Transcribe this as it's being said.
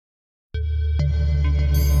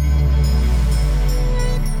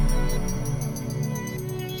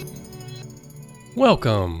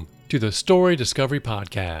Welcome to the Story Discovery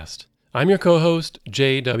Podcast. I'm your co-host,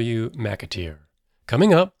 J.W. McAteer.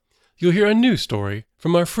 Coming up, you'll hear a new story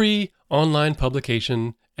from our free online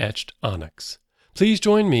publication, Etched Onyx. Please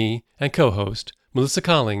join me and co-host Melissa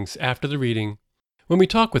Collings after the reading when we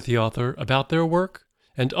talk with the author about their work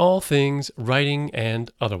and all things writing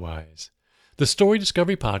and otherwise. The Story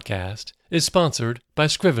Discovery Podcast is sponsored by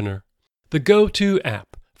Scrivener, the go-to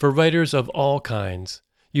app for writers of all kinds,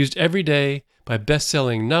 used every day by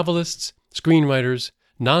best-selling novelists, screenwriters,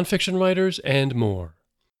 nonfiction writers, and more.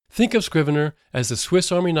 Think of Scrivener as the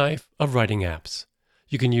Swiss Army knife of writing apps.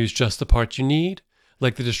 You can use just the parts you need,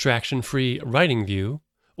 like the distraction-free writing view,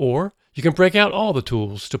 or you can break out all the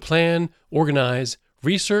tools to plan, organize,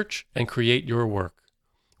 research, and create your work.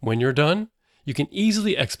 When you're done, you can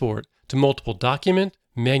easily export to multiple document,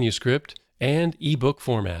 manuscript, and ebook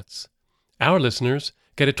formats. Our listeners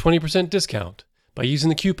get a 20% discount by using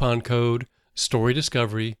the coupon code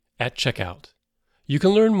StoryDiscovery at checkout. You can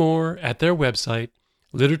learn more at their website,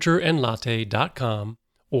 literatureandlatte.com,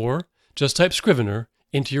 or just type Scrivener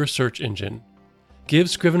into your search engine. Give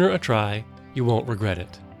Scrivener a try, you won't regret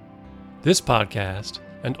it. This podcast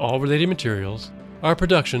and all related materials are a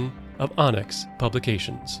production of Onyx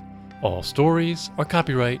Publications. All stories are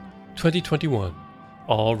copyright 2021,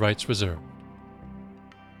 all rights reserved.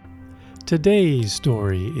 Today's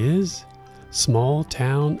story is Small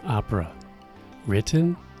Town Opera,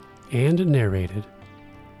 written and narrated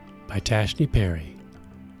by Tashni Perry.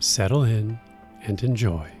 Settle in and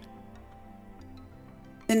enjoy.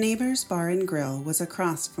 The neighbor's bar and grill was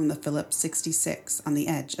across from the Phillips 66 on the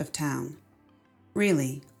edge of town.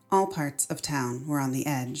 Really, all parts of town were on the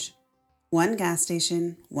edge. One gas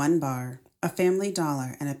station, one bar, a Family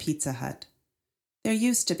Dollar, and a Pizza Hut. There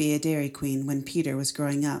used to be a Dairy Queen when Peter was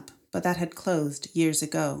growing up, but that had closed years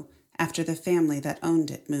ago after the family that owned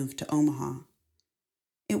it moved to Omaha.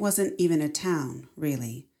 It wasn't even a town,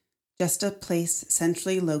 really, just a place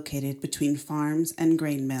centrally located between farms and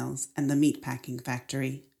grain mills and the meatpacking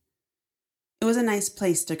factory. It was a nice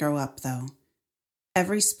place to grow up, though.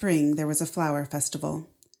 Every spring there was a flower festival.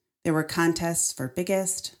 There were contests for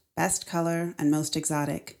biggest, best color, and most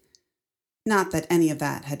exotic. Not that any of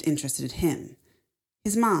that had interested him.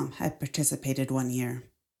 His mom had participated one year,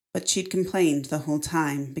 but she'd complained the whole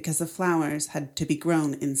time because the flowers had to be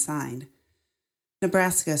grown inside.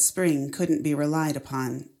 Nebraska spring couldn't be relied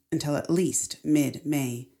upon until at least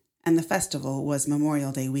mid-May, and the festival was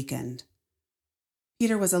Memorial Day weekend.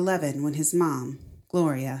 Peter was 11 when his mom,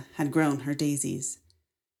 Gloria, had grown her daisies.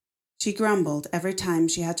 She grumbled every time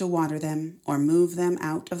she had to water them or move them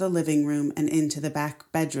out of the living room and into the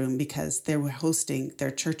back bedroom because they were hosting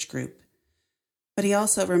their church group. But he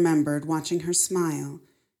also remembered watching her smile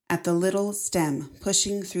at the little stem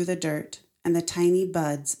pushing through the dirt and the tiny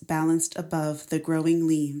buds balanced above the growing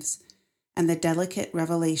leaves and the delicate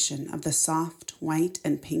revelation of the soft white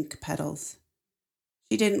and pink petals.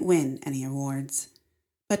 She didn't win any awards,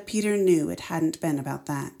 but Peter knew it hadn't been about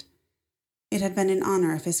that. It had been in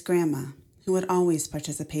honor of his grandma, who had always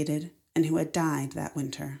participated and who had died that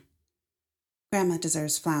winter. "Grandma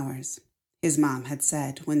deserves flowers," his mom had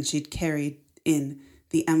said when she'd carried in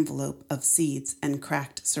the envelope of seeds and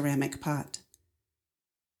cracked ceramic pot.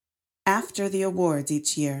 After the awards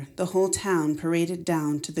each year, the whole town paraded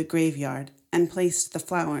down to the graveyard and placed the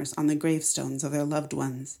flowers on the gravestones of their loved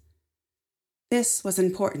ones. This was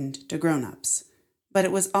important to grown-ups, but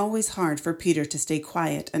it was always hard for Peter to stay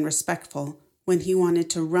quiet and respectful when he wanted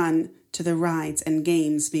to run to the rides and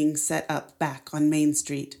games being set up back on Main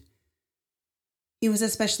Street. He was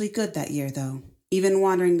especially good that year, though, even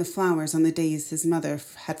watering the flowers on the days his mother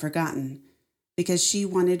had forgotten, because she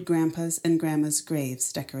wanted Grandpa's and Grandma's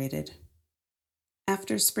graves decorated.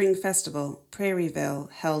 After Spring Festival, Prairieville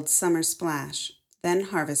held Summer Splash, then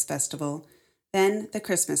Harvest Festival, then the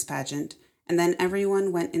Christmas pageant, and then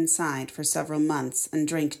everyone went inside for several months and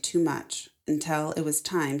drank too much until it was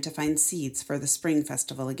time to find seeds for the Spring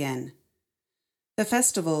Festival again. The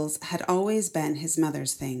festivals had always been his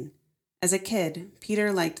mother's thing. As a kid,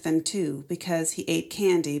 Peter liked them too because he ate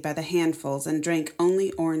candy by the handfuls and drank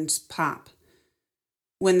only orange pop.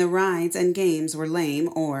 When the rides and games were lame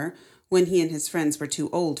or, when he and his friends were too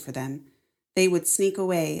old for them, they would sneak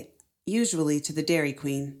away, usually to the Dairy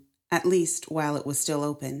Queen, at least while it was still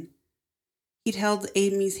open. He'd held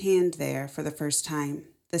Amy's hand there for the first time,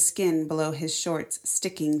 the skin below his shorts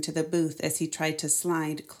sticking to the booth as he tried to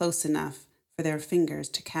slide close enough for their fingers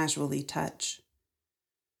to casually touch.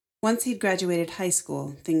 Once he'd graduated high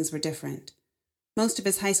school, things were different. Most of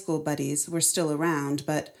his high school buddies were still around,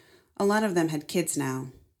 but a lot of them had kids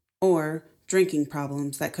now, or drinking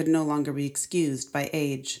problems that could no longer be excused by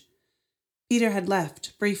age. Peter had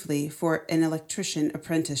left briefly for an electrician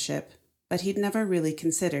apprenticeship, but he'd never really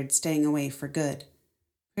considered staying away for good.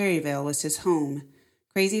 Prairieville was his home,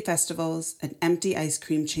 crazy festivals and empty ice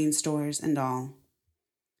cream chain stores and all.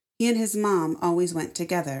 He and his mom always went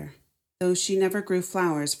together, though she never grew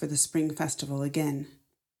flowers for the spring festival again.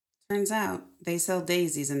 Turns out they sell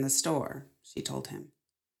daisies in the store, she told him.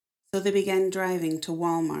 So they began driving to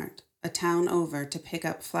Walmart, a town over, to pick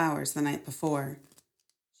up flowers the night before.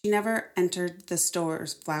 She never entered the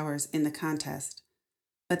store's flowers in the contest,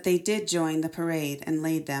 but they did join the parade and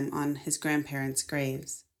laid them on his grandparents'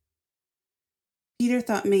 graves. Peter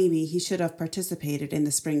thought maybe he should have participated in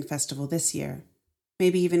the spring festival this year,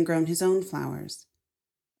 maybe even grown his own flowers.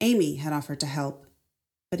 Amy had offered to help,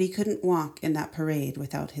 but he couldn't walk in that parade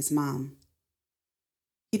without his mom.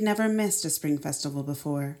 He'd never missed a spring festival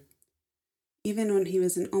before. Even when he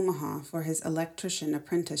was in Omaha for his electrician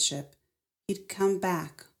apprenticeship, he'd come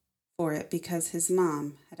back for it because his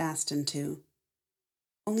mom had asked him to.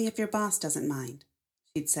 "Only if your boss doesn't mind,"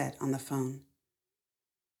 she'd said on the phone.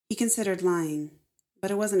 He considered lying, but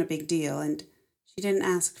it wasn't a big deal, and she didn't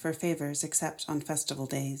ask for favors except on festival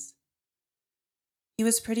days. He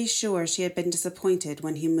was pretty sure she had been disappointed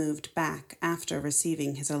when he moved back after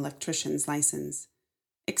receiving his electrician's license.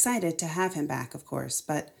 Excited to have him back, of course,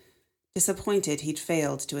 but disappointed he'd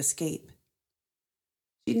failed to escape.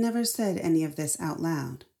 She'd never said any of this out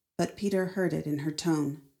loud, but Peter heard it in her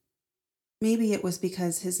tone. Maybe it was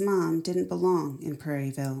because his mom didn't belong in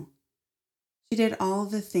Prairieville. She did all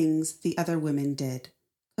the things the other women did: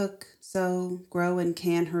 cook, sew, grow and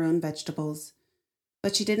can her own vegetables.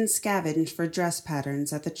 But she didn't scavenge for dress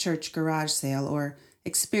patterns at the church garage sale or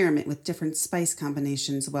experiment with different spice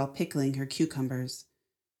combinations while pickling her cucumbers.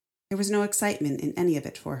 There was no excitement in any of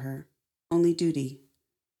it for her, only duty.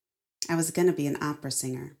 "I was going to be an opera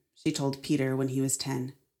singer," she told Peter when he was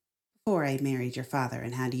 10, "before I married your father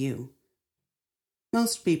and had you."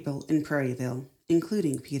 Most people in Prairieville,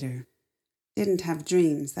 including Peter, didn't have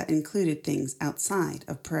dreams that included things outside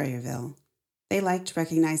of Prairieville. They liked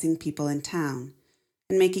recognizing people in town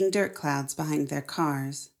and making dirt clouds behind their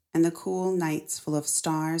cars and the cool nights full of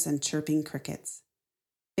stars and chirping crickets.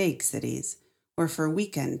 Big cities were for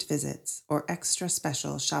weekend visits or extra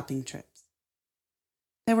special shopping trips.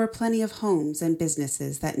 There were plenty of homes and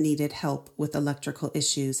businesses that needed help with electrical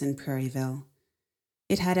issues in Prairieville.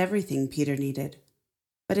 It had everything Peter needed,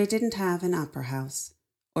 but it didn't have an opera house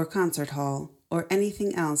or concert hall or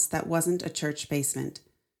anything else that wasn't a church basement,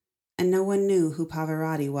 and no one knew who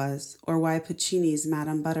Pavarotti was or why Puccini's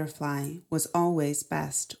Madame Butterfly was always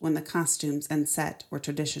best when the costumes and set were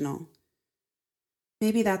traditional.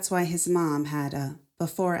 Maybe that's why his mom had a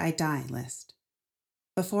 "before I die" list.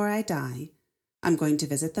 Before I die, I'm going to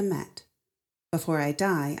visit the Met. Before I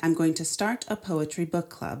die, I'm going to start a poetry book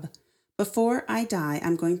club. Before I die,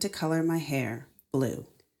 I'm going to color my hair blue.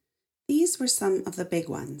 These were some of the big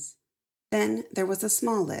ones. Then there was a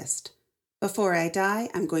small list. Before I die,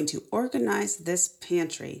 I'm going to organize this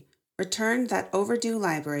pantry, return that overdue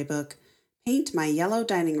library book, paint my yellow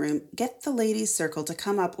dining room, get the ladies' circle to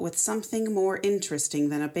come up with something more interesting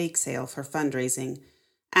than a bake sale for fundraising,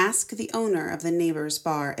 ask the owner of the neighbor's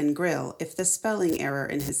bar and grill if the spelling error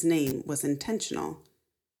in his name was intentional.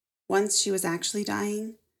 Once she was actually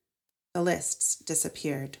dying, the lists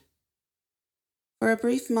disappeared. For a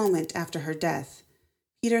brief moment after her death,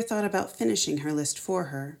 Peter thought about finishing her list for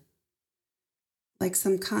her, like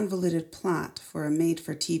some convoluted plot for a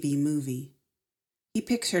made-for-TV movie. He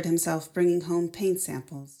pictured himself bringing home paint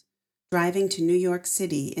samples, driving to New York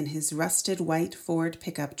City in his rusted white Ford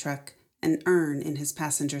pickup truck, an urn in his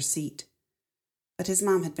passenger seat. But his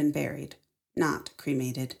mom had been buried, not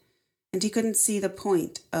cremated, and he couldn't see the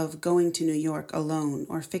point of going to New York alone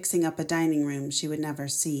or fixing up a dining room she would never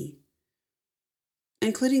see.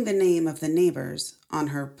 Including the name of the neighbors on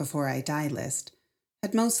her Before I Die list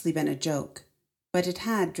had mostly been a joke, but it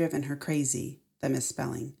had driven her crazy, the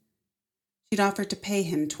misspelling. She'd offered to pay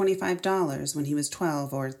him $25 when he was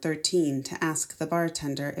 12 or 13 to ask the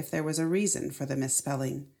bartender if there was a reason for the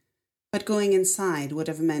misspelling. But going inside would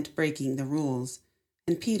have meant breaking the rules,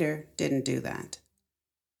 and Peter didn't do that.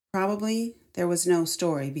 Probably there was no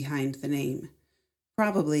story behind the name.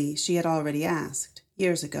 Probably she had already asked,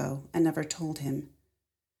 years ago, and never told him.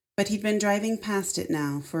 But he'd been driving past it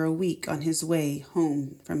now for a week on his way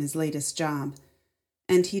home from his latest job,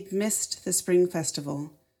 and he'd missed the spring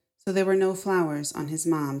festival, so there were no flowers on his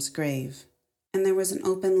mom's grave. And there was an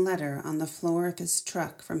open letter on the floor of his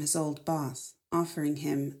truck from his old boss, offering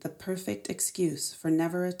him the perfect excuse for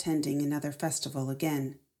never attending another festival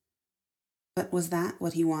again. But was that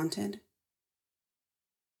what he wanted?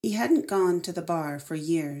 He hadn't gone to the bar for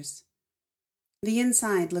years. The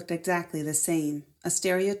inside looked exactly the same, a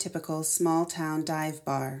stereotypical small-town dive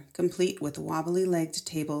bar, complete with wobbly-legged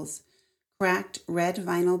tables, cracked red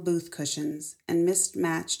vinyl booth cushions, and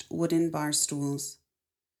mismatched wooden bar stools.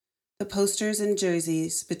 The posters and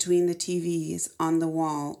jerseys between the TVs on the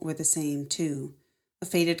wall were the same, too, a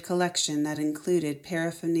faded collection that included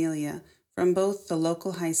paraphernalia from both the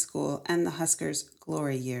local high school and the Huskers'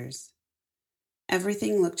 glory years.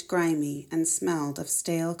 Everything looked grimy and smelled of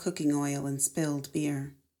stale cooking oil and spilled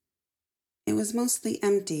beer. It was mostly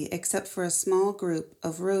empty except for a small group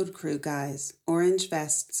of road crew guys, orange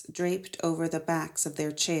vests draped over the backs of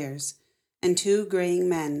their chairs, and two graying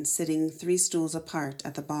men sitting 3 stools apart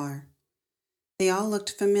at the bar. They all looked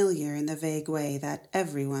familiar in the vague way that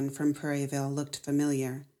everyone from Prairieville looked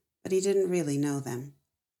familiar, but he didn't really know them.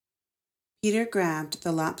 Peter grabbed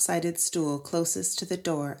the lopsided stool closest to the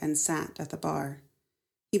door and sat at the bar.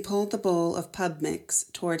 He pulled the bowl of pub mix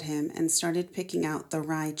toward him and started picking out the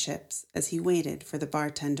rye chips as he waited for the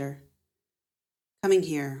bartender. Coming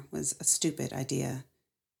here was a stupid idea.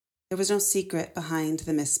 There was no secret behind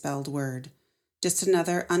the misspelled word, just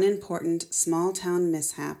another unimportant small-town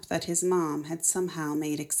mishap that his mom had somehow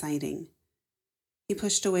made exciting. He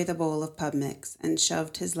pushed away the bowl of pub mix and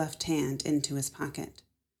shoved his left hand into his pocket.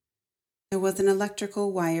 There was an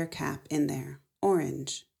electrical wire cap in there,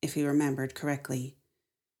 orange, if he remembered correctly.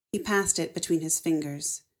 He passed it between his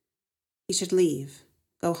fingers. He should leave,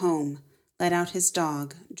 go home, let out his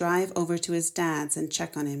dog, drive over to his dad's and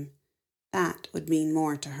check on him. That would mean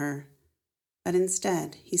more to her. But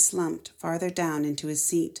instead, he slumped farther down into his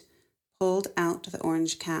seat, pulled out the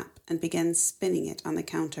orange cap, and began spinning it on the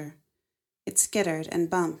counter. It skittered and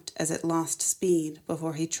bumped as it lost speed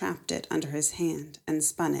before he trapped it under his hand and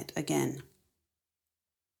spun it again.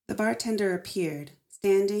 The bartender appeared,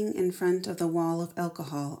 standing in front of the wall of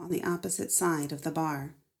alcohol on the opposite side of the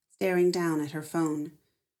bar, staring down at her phone.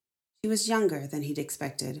 She was younger than he'd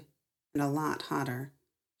expected, and a lot hotter.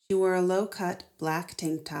 She wore a low-cut black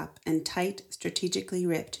tank top and tight, strategically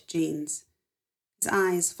ripped jeans. His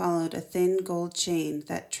eyes followed a thin gold chain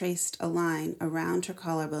that traced a line around her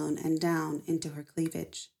collarbone and down into her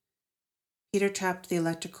cleavage. Peter trapped the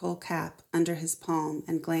electrical cap under his palm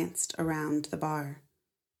and glanced around the bar.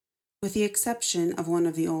 With the exception of one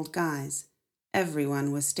of the old guys,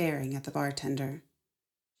 everyone was staring at the bartender.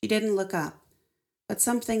 She didn't look up, but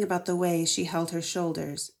something about the way she held her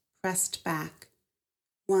shoulders, pressed back,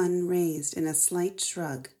 one raised in a slight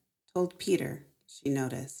shrug, told Peter she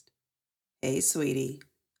noticed. "Hey, sweetie,"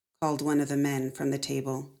 called one of the men from the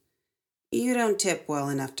table. "You don't tip well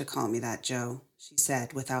enough to call me that, Joe," she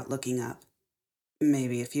said without looking up.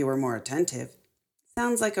 "Maybe if you were more attentive.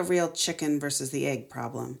 Sounds like a real chicken versus the egg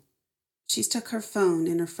problem." She stuck her phone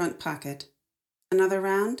in her front pocket. "Another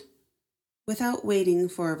round?" Without waiting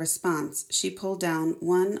for a response, she pulled down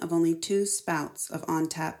one of only 2 spouts of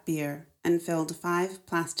on-tap beer and filled 5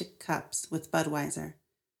 plastic cups with Budweiser.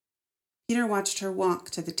 Peter watched her walk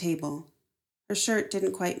to the table. Her shirt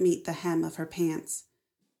didn't quite meet the hem of her pants,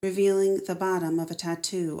 revealing the bottom of a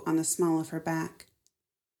tattoo on the small of her back.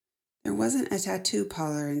 There wasn't a tattoo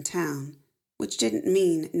parlor in town, which didn't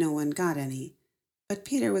mean no one got any, but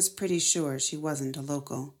Peter was pretty sure she wasn't a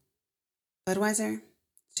local. "Budweiser?"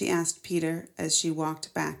 she asked Peter as she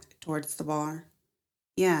walked back towards the bar.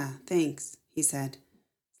 "Yeah, thanks," he said,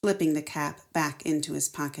 slipping the cap back into his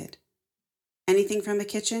pocket. "Anything from the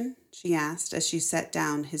kitchen?" she asked as she set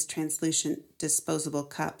down his translucent disposable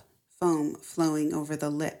cup, foam flowing over the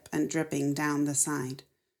lip and dripping down the side.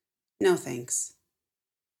 "No, thanks."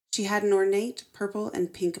 She had an ornate purple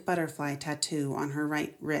and pink butterfly tattoo on her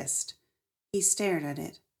right wrist. He stared at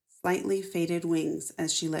it, slightly faded wings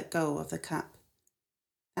as she let go of the cup.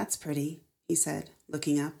 "That's pretty," he said,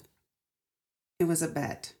 looking up. "It was a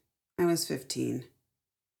bet. I was 15.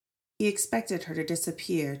 He expected her to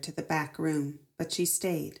disappear to the back room, but she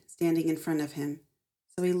stayed, standing in front of him,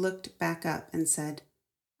 so he looked back up and said,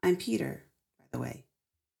 "I'm Peter, by the way."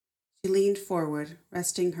 She leaned forward,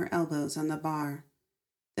 resting her elbows on the bar.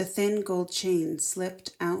 The thin gold chain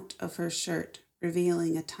slipped out of her shirt,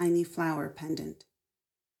 revealing a tiny flower pendant.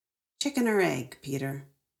 "Chicken or egg, Peter?"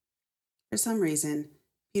 For some reason,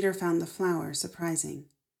 Peter found the flower surprising.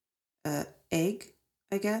 Egg,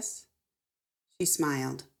 I guess?" She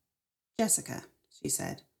smiled. "Jessica," she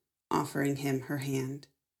said, offering him her hand.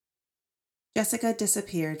 Jessica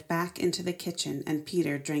disappeared back into the kitchen and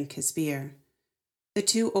Peter drank his beer. The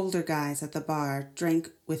 2 older guys at the bar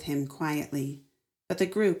drank with him quietly, but the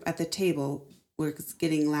group at the table was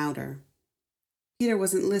getting louder. Peter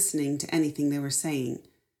wasn't listening to anything they were saying,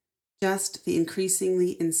 just the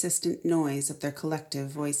increasingly insistent noise of their collective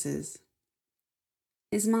voices.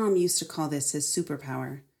 His mom used to call this his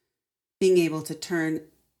superpower, being able to turn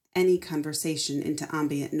any conversation into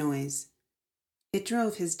ambient noise. It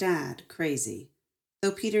drove his dad crazy,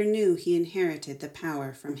 though Peter knew he inherited the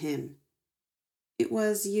power from him. It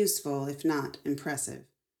was useful, if not impressive,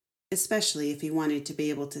 especially if he wanted to be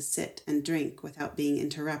able to sit and drink without being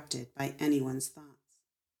interrupted by anyone's thoughts.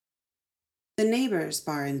 The neighbor's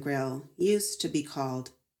bar and grill used to be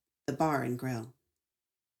called the Bar and Grill.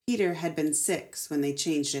 Peter had been 6 when they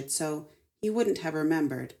changed it, so he wouldn't have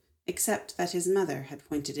remembered, except that his mother had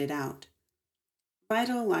pointed it out.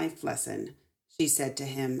 "Vital life lesson," she said to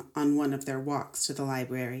him on one of their walks to the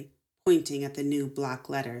library, pointing at the new block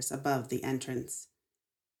letters above the entrance.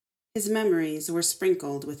 His memories were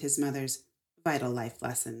sprinkled with his mother's vital life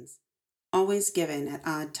lessons, always given at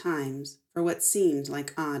odd times for what seemed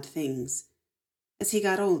like odd things. As he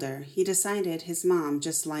got older, he decided his mom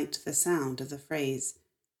just liked the sound of the phrase,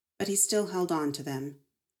 but he still held on to them.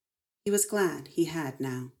 He was glad he had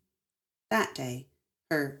now. That day,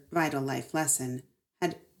 her vital life lesson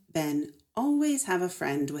had been always have a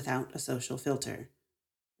friend without a social filter.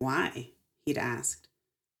 Why? He'd asked,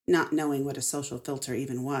 not knowing what a social filter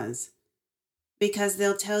even was. Because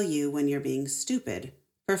they'll tell you when you're being stupid,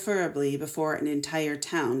 preferably before an entire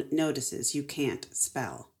town notices you can't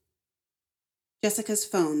spell. Jessica's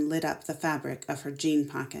phone lit up the fabric of her jean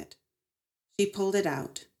pocket. She pulled it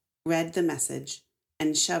out, read the message,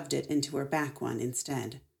 and shoved it into her back one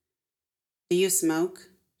instead. "Do you smoke?"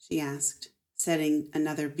 she asked, setting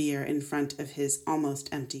another beer in front of his almost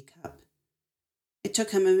empty cup. It took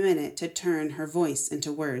him a minute to turn her voice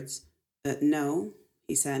into words. "No,"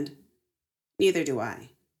 he said. "Neither do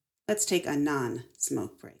I. Let's take a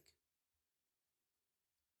non-smoke break."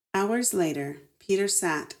 Hours later, Peter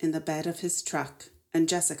sat in the bed of his truck and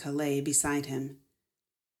Jessica lay beside him.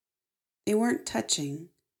 They weren't touching,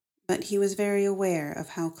 but he was very aware of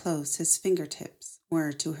how close his fingertips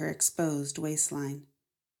were to her exposed waistline.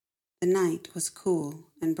 The night was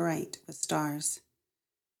cool and bright with stars.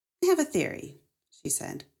 "I have a theory," she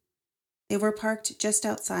said. They were parked just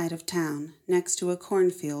outside of town, next to a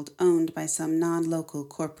cornfield owned by some non-local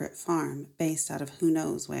corporate farm based out of who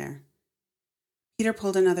knows where. Peter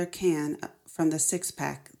pulled another can from the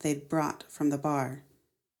 6-pack they'd brought from the bar.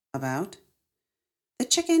 "About?" "The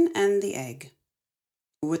chicken and the egg."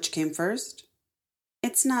 "Which came first?"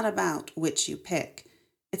 "It's not about which you pick.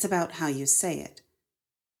 It's about how you say it.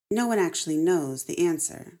 No one actually knows the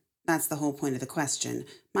answer. That's the whole point of the question.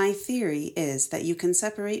 My theory is that you can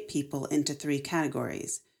separate people into 3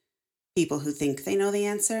 categories. People who think they know the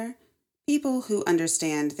answer, people who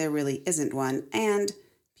understand there really isn't one, and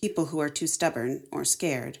people who are too stubborn or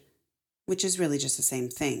scared, which is really just the same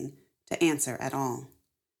thing, to answer at all."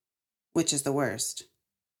 "Which is the worst?"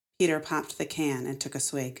 Peter popped the can and took a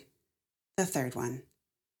swig. "The third one."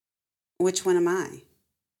 "Which one am I?"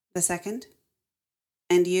 "The second."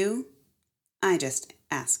 "And you?" "I just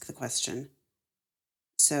ask the question."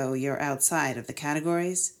 "So you're outside of the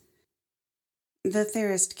categories?" "The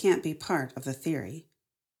theorist can't be part of the theory."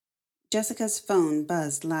 Jessica's phone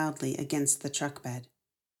buzzed loudly against the truck bed.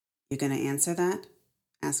 "You gonna answer that?"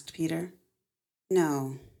 asked Peter.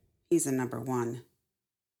 "No, he's a number 1.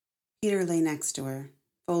 Peter lay next to her,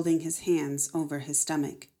 folding his hands over his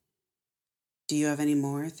stomach. "Do you have any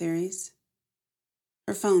more theories?"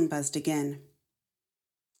 Her phone buzzed again.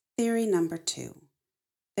 "Theory number 2.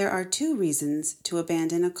 There are 2 reasons to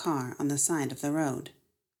abandon a car on the side of the road."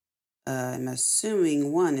 I'm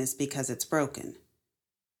assuming one is because it's broken."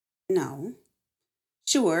 "No.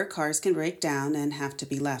 Sure, cars can break down and have to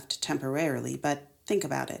be left temporarily, but think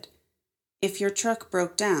about it. If your truck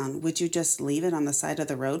broke down, would you just leave it on the side of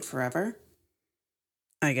the road forever?"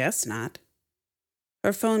 "I guess not."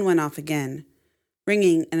 Her phone went off again,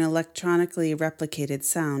 ringing an electronically replicated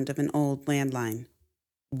sound of an old landline.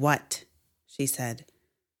 "What?" she said,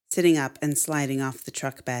 sitting up and sliding off the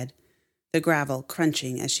truck bed, the gravel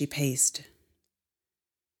crunching as she paced.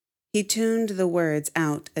 He tuned the words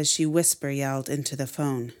out as she whisper-yelled into the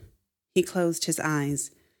phone. He closed his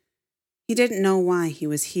eyes. He didn't know why he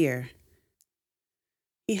was here.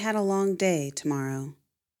 He had a long day tomorrow.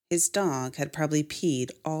 His dog had probably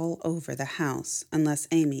peed all over the house unless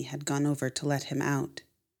Amy had gone over to let him out.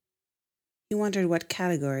 He wondered what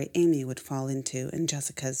category Amy would fall into in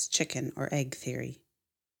Jessica's chicken or egg theory.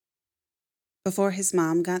 Before his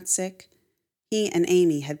mom got sick, he and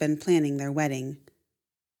Amy had been planning their wedding.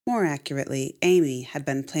 More accurately, Amy had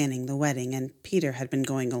been planning the wedding and Peter had been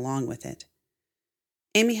going along with it.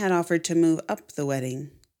 Amy had offered to move up the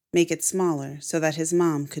wedding, make it smaller so that his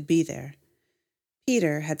mom could be there.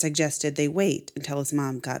 Peter had suggested they wait until his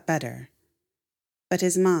mom got better. But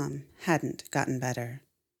his mom hadn't gotten better,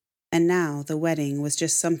 and now the wedding was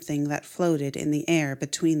just something that floated in the air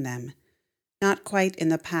between them, not quite in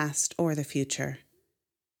the past or the future.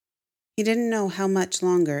 He didn't know how much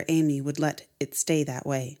longer Amy would let it stay that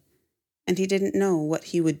way, and he didn't know what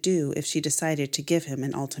he would do if she decided to give him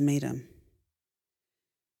an ultimatum.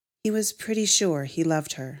 He was pretty sure he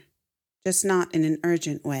loved her, just not in an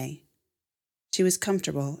urgent way. She was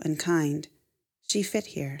comfortable and kind. She fit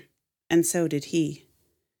here, and so did he.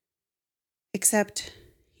 Except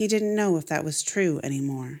he didn't know if that was true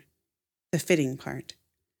anymore, the fitting part.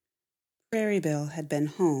 Prairie Bill had been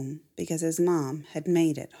home because his mom had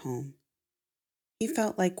made it home. He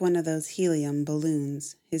felt like one of those helium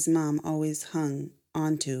balloons his mom always hung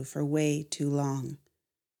onto for way too long.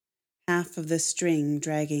 Half of the string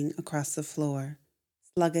dragging across the floor,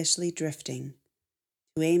 sluggishly drifting,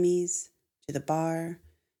 to Amy's, to the bar,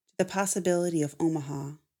 to the possibility of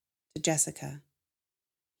Omaha, to Jessica.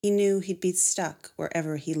 He knew he'd be stuck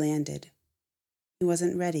wherever he landed. He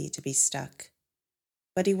wasn't ready to be stuck,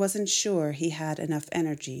 but he wasn't sure he had enough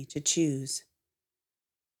energy to choose.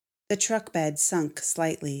 The truck bed sunk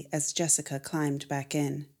slightly as Jessica climbed back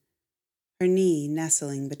in, her knee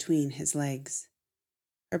nestling between his legs,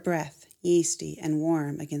 her breath yeasty and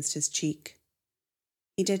warm against his cheek.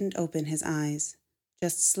 He didn't open his eyes,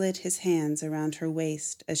 just slid his hands around her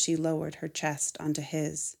waist as she lowered her chest onto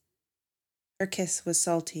his. Her kiss was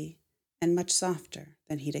salty and much softer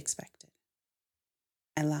than he'd expected.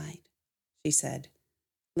 "I lied," she said,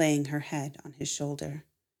 laying her head on his shoulder.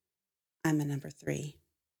 "I'm a number 3.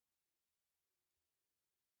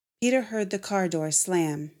 Peter heard the car door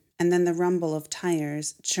slam and then the rumble of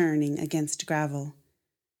tires churning against gravel.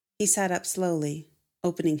 He sat up slowly,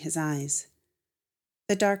 opening his eyes.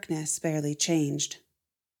 The darkness barely changed.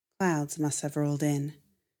 Clouds must have rolled in.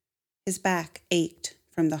 His back ached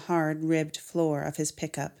from the hard-ribbed floor of his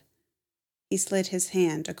pickup. He slid his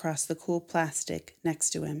hand across the cool plastic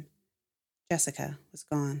next to him. Jessica was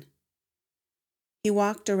gone. He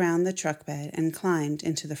walked around the truck bed and climbed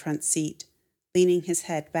into the front seat, leaning his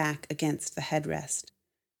head back against the headrest,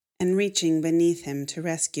 and reaching beneath him to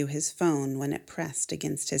rescue his phone when it pressed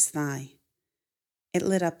against his thigh. It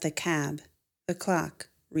lit up the cab, the clock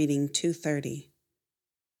reading 2:30.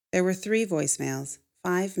 There were 3 voicemails,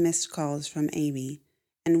 5 missed calls from Amy,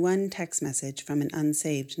 and 1 text message from an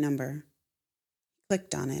unsaved number. He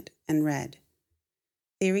clicked on it and read,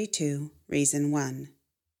 "Theory 2, Reason 1.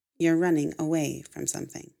 You're running away from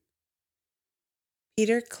something."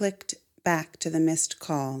 Peter clicked back to the missed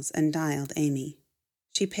calls and dialed Amy.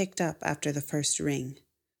 She picked up after the first ring.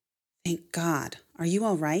 "Thank God. Are you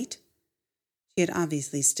all right?" She had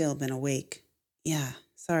obviously still been awake. "Yeah,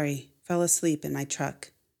 sorry. Fell asleep in my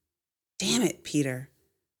truck." "Damn it, Peter.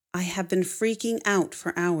 I have been freaking out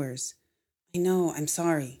for hours." "I know, I'm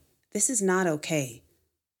sorry. This is not okay."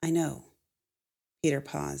 "I know." Peter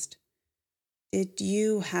paused. "Did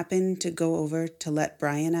you happen to go over to let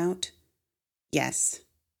Brian out?" "Yes."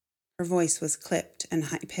 Her voice was clipped and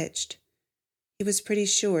high-pitched. He was pretty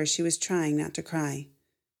sure she was trying not to cry.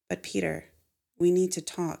 "But Peter, we need to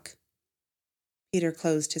talk." Peter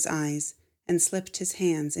closed his eyes and slipped his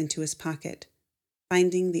hands into his pocket,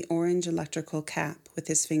 finding the orange electrical cap with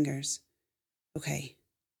his fingers. "Okay.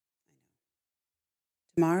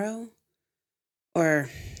 Tomorrow? Or,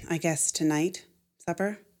 I guess, tonight?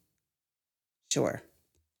 Supper?" "Sure."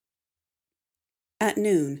 At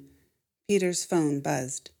noon, Peter's phone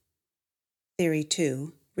buzzed. "Theory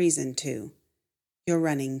 2, Reason 2. You're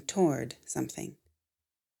running toward something."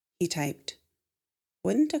 He typed,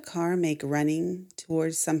 "Wouldn't a car make running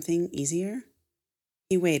towards something easier?"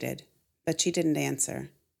 He waited, but she didn't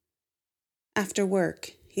answer. After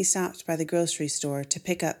work, he stopped by the grocery store to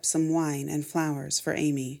pick up some wine and flowers for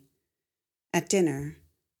Amy. At dinner,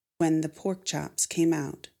 when the pork chops came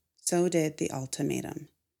out, so did the ultimatum.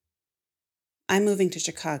 "I'm moving to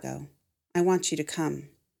Chicago. I want you to come."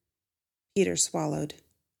 Peter swallowed,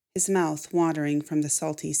 his mouth watering from the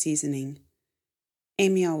salty seasoning.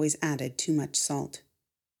 Amy always added too much salt.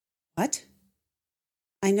 "What?"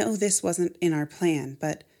 "I know this wasn't in our plan,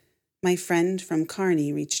 but my friend from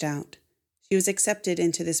Kearney reached out. She was accepted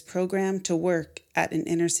into this program to work at an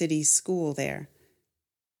inner-city school there.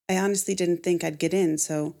 I honestly didn't think I'd get in,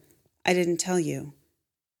 so I didn't tell you.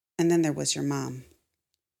 And then there was your mom."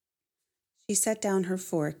 She set down her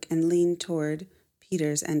fork and leaned toward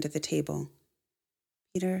Peter's end of the table.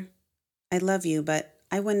 "Peter, I love you, but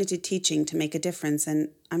I went into teaching to make a difference,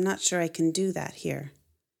 and I'm not sure I can do that here."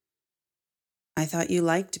 "I thought you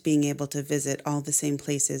liked being able to visit all the same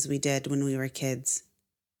places we did when we were kids.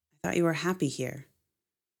 I thought you were happy here."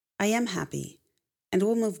 "I am happy. And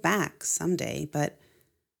we'll move back someday, but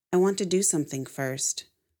I want to do something first.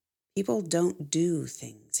 People don't do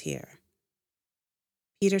things here.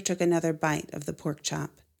 Peter took another bite of the pork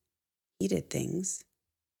chop. He did things.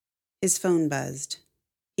 His phone buzzed.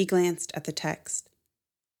 He glanced at the text.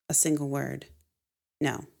 A single word.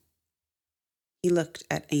 No. He looked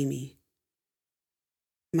at Amy.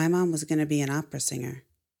 My mom was going to be an opera singer,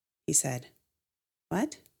 he said.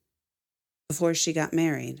 What? Before she got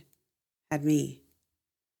married. Had me.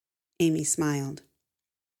 Amy smiled.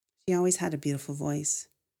 She always had a beautiful voice.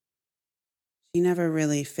 She never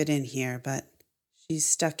really fit in here, but she's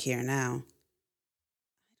stuck here now.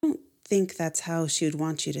 I don't think that's how she would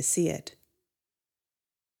want you to see it.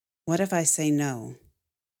 What if I say no?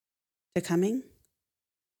 To coming?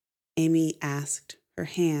 Amy asked, her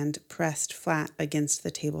hand pressed flat against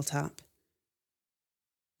the tabletop.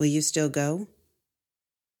 Will you still go?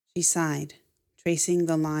 She sighed, tracing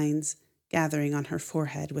the lines gathering on her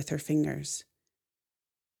forehead with her fingers.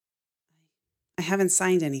 I haven't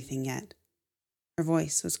signed anything yet. Her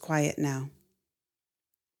voice was quiet now.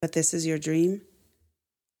 But this is your dream?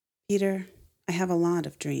 Peter, I have a lot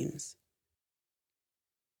of dreams.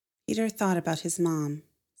 Peter thought about his mom,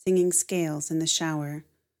 singing scales in the shower,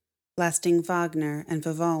 blasting Wagner and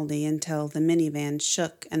Vivaldi until the minivan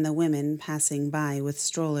shook and the women passing by with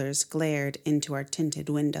strollers glared into our tinted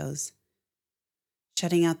windows,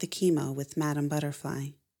 shutting out the chemo with Madame Butterfly.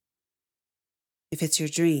 If it's your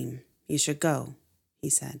dream, you should go, he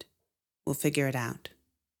said. We'll figure it out.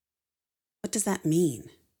 What does that mean?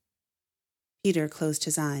 Peter closed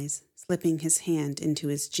his eyes, slipping his hand into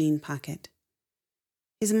his jean pocket.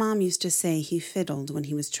 His mom used to say he fiddled when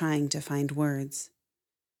he was trying to find words.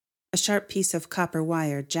 A sharp piece of copper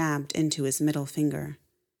wire jabbed into his middle finger.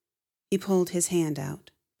 He pulled his hand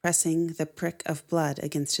out, pressing the prick of blood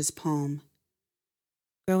against his palm.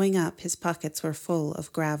 Growing up, his pockets were full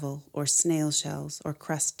of gravel or snail shells or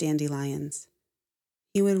crushed dandelions.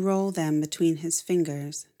 He would roll them between his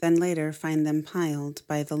fingers, then later find them piled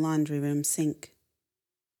by the laundry room sink.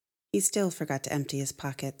 He still forgot to empty his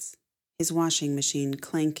pockets, his washing machine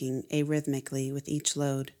clanking arrhythmically with each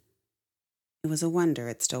load. It was a wonder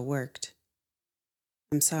it still worked.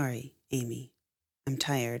 I'm sorry, Amy. I'm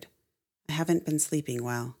tired. I haven't been sleeping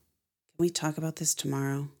well. Can we talk about this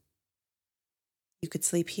tomorrow? You could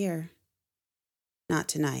sleep here. Not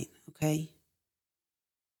tonight, okay?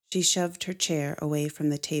 She shoved her chair away from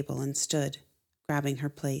the table and stood, grabbing her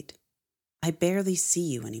plate. I barely see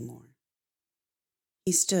you anymore.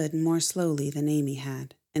 He stood more slowly than Amy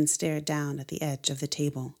had and stared down at the edge of the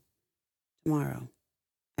table. Tomorrow,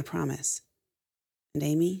 I promise. And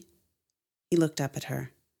Amy? He looked up at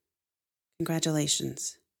her.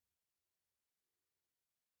 Congratulations.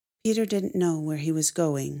 Peter didn't know where he was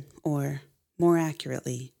going, or, more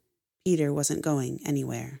accurately, Peter wasn't going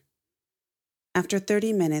anywhere. After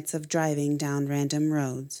 30 minutes of driving down random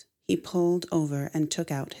roads, he pulled over and took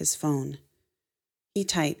out his phone. He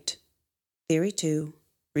typed, Theory 2,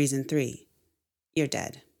 Reason 3. You're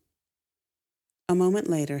dead. A moment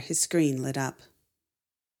later, his screen lit up.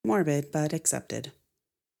 Morbid, but accepted.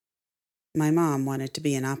 My mom wanted to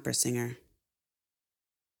be an opera singer.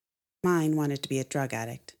 Mine wanted to be a drug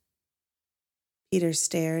addict. Peter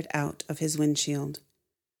stared out of his windshield,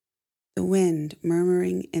 the wind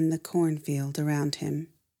murmuring in the cornfield around him.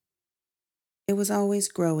 It was always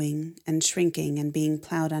growing and shrinking and being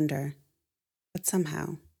plowed under, but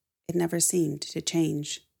somehow it never seemed to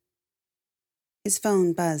change. His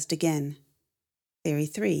phone buzzed again. Theory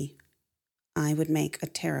 3. I would make a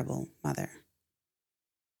terrible mother.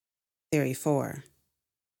 Theory 4.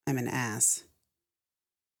 I'm an ass.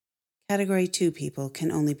 Category 2 people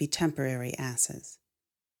can only be temporary asses.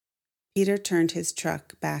 Peter turned his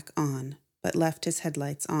truck back on, but left his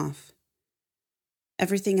headlights off.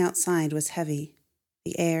 Everything outside was heavy.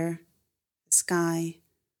 The air, the sky,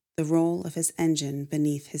 the roll of his engine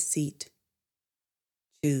beneath his seat.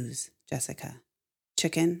 Choose, Jessica.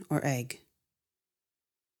 Chicken or egg?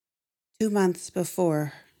 2 months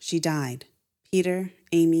before she died, Peter,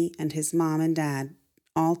 Amy, and his mom and dad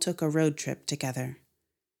all took a road trip together.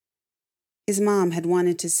 His mom had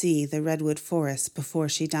wanted to see the redwood forest before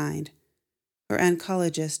she died. Her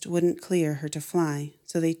oncologist wouldn't clear her to fly,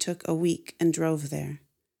 so they took a week and drove there.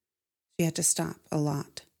 She had to stop a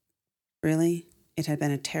lot. Really, it had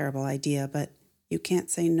been a terrible idea, but you can't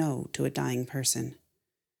say no to a dying person.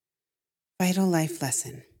 Vital life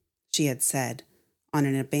lesson, she had said, on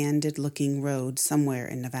an abandoned-looking road somewhere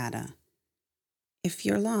in Nevada. If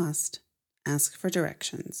you're lost, ask for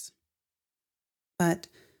directions. But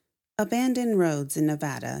abandoned roads in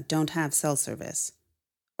Nevada don't have cell service,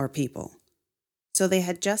 or people. so they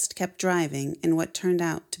had just kept driving in what turned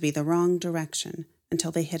out to be the wrong direction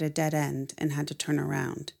until they hit a dead end and had to turn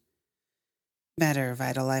around. Better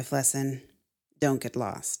vital life lesson. Don't get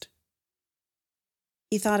lost.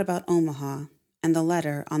 He thought about Omaha and the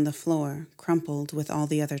letter on the floor crumpled with all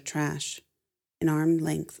the other trash, an arm's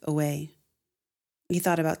length away. He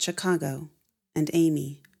thought about Chicago and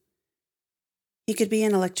Amy. He could be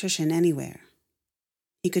an electrician anywhere.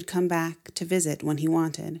 He could come back to visit when he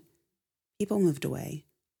wanted. People moved away.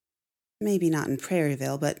 Maybe not in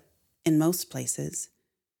Prairieville, but in most places.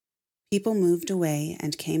 People moved away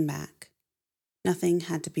and came back. Nothing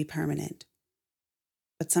had to be permanent.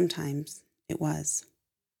 But sometimes it was.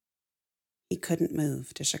 He couldn't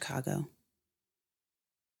move to Chicago.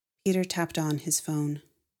 Peter tapped on his phone.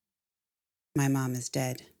 My mom is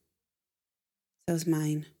dead. So's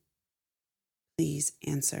mine. Please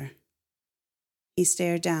answer. He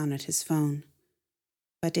stared down at his phone,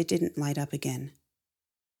 but it didn't light up again.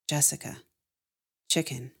 Jessica.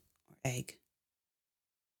 Chicken or egg.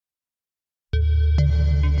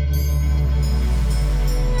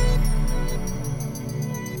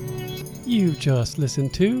 You just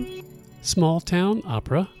listened to Small Town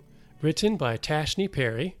Opera, written by Tashni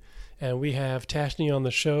Perry. And we have Tashni on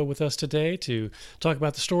the show with us today to talk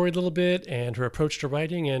about the story a little bit and her approach to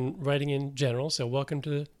writing and writing in general. So welcome to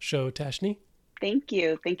the show, Tashni. Thank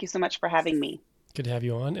you. Thank you so much for having me. Good to have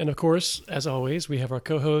you on. And of course, as always, we have our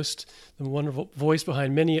co-host, the wonderful voice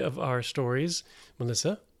behind many of our stories,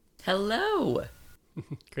 Melissa. Hello.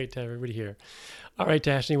 Great to have everybody here. All right,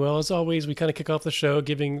 Tashni. Well, as always, we kind of kick off the show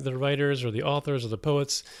giving the writers or the authors or the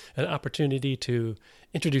poets an opportunity to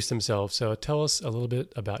introduce themselves. So tell us a little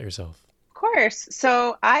bit about yourself. Of course.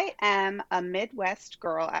 So I am a Midwest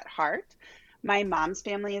girl at heart. My mom's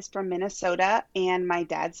family is from Minnesota and my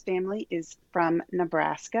dad's family is from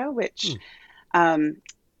Nebraska, which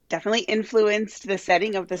definitely influenced the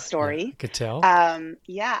setting of the story. I could tell.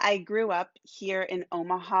 I grew up here in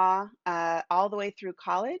Omaha all the way through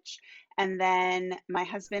college. And then my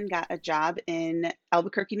husband got a job in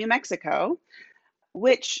Albuquerque, New Mexico,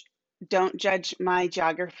 which don't judge my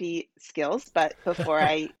geography skills. But before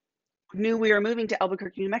I knew we were moving to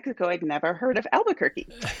Albuquerque, New Mexico, I'd never heard of Albuquerque.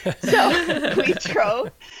 So we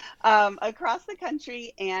drove across the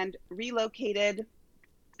country and relocated.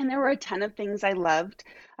 And there were a ton of things I loved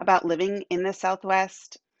about living in the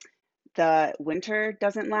Southwest. The winter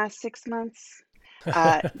doesn't last 6 months.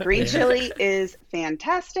 Green chili is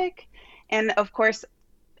fantastic. And of course,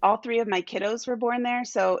 all three of my kiddos were born there,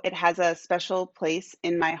 so it has a special place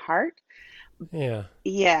in my heart. Yeah.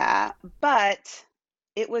 Yeah, but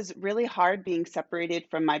it was really hard being separated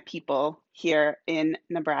from my people here in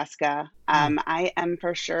Nebraska. I am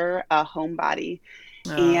for sure a homebody.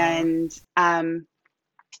 And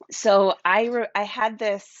so I had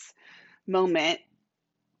this moment.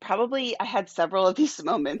 Probably I had several of these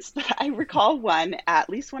moments, but I recall one, at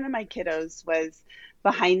least one of my kiddos was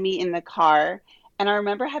behind me in the car. And I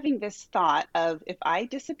remember having this thought of if I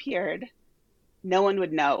disappeared, no one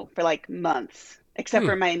would know for like months, except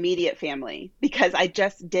for my immediate family, because I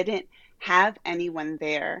just didn't have anyone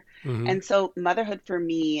there. Mm-hmm. And so motherhood for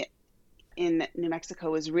me in New Mexico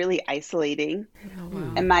was really isolating. Oh,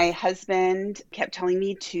 wow. And my husband kept telling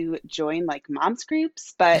me to join like mom's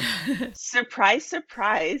groups, but surprise,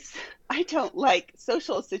 surprise, I don't like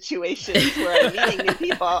social situations where I'm meeting new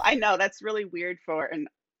people. I know that's really weird for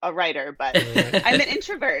a writer, but I'm an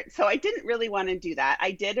introvert, so I didn't really want to do that.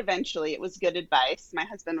 I did eventually. It was good advice. My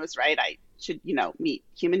husband was right. I should, meet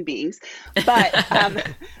human beings. But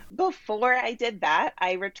before I did that,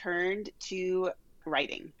 I returned to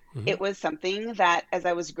writing. Mm-hmm. It was something that as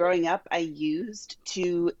I was growing up, I used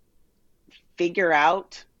to figure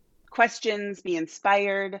out questions, be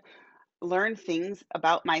inspired, learn things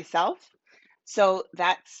about myself. So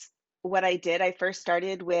that's what I did. I first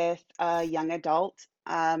started with a young adult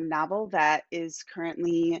novel that is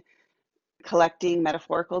currently collecting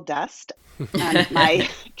metaphorical dust on my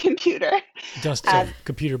computer. Dust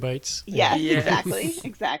computer bytes. Yes,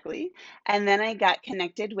 exactly. And then I got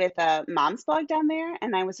connected with a mom's blog down there,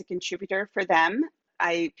 and I was a contributor for them.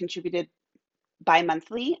 I contributed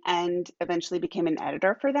bi-monthly and eventually became an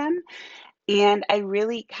editor for them. And I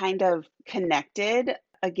really kind of connected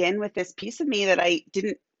again with this piece of me that I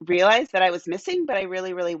didn't realize that I was missing, but I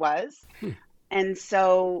really, really was. And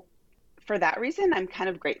so for that reason, I'm kind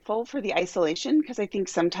of grateful for the isolation, because I think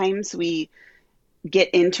sometimes we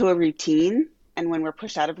get into a routine, and when we're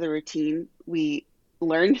pushed out of the routine, we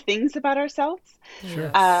learn things about ourselves.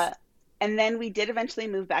 Sure. And then we did eventually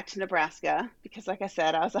move back to Nebraska because, like I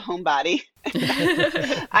said, I was a homebody.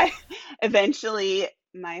 Eventually,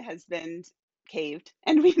 my husband caved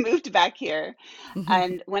and we moved back here. Mhm.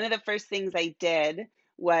 And one of the first things I did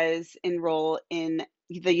was enroll in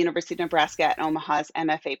the University of Nebraska at Omaha's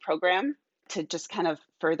MFA program to just kind of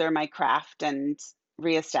further my craft and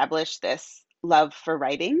reestablish this love for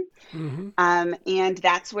writing. Mm-hmm. And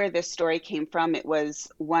that's where this story came from. It was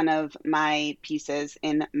one of my pieces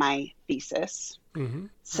in my thesis. Mm-hmm.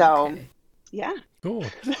 So, Okay. yeah, Cool.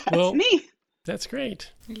 that's Well, me. that's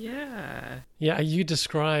great. Yeah. Yeah, you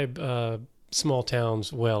describe small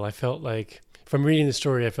towns well. I felt like, from reading the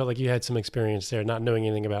story, I felt like you had some experience there, not knowing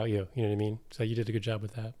anything about you. You know what I mean? So you did a good job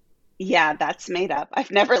with that. Yeah, that's made up. I've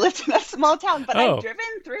never lived in a small town, but Oh. I've driven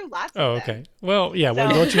through lots Oh, of them. okay. Well, yeah. Well,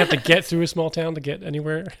 So- don't you have to get through a small town to get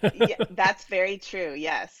anywhere? Yeah, that's very true.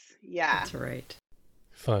 Yes. Yeah. That's right.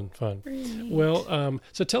 Fun. Very neat. Well,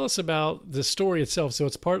 so tell us about the story itself. So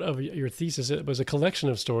it's part of your thesis. It was a collection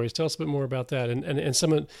of stories. Tell us a bit more about that, and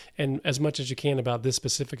as much as you can about this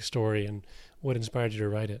specific story and what inspired you to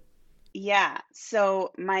write it. Yeah.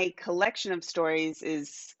 So my collection of stories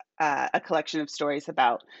is a collection of stories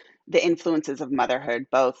about the influences of motherhood,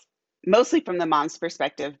 both mostly from the mom's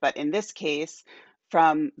perspective, but in this case,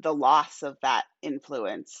 from the loss of that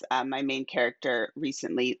influence. My main character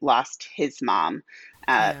recently lost his mom,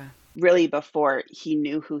 uh, Yeah. really before he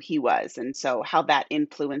knew who he was, and so how that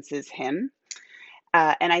influences him.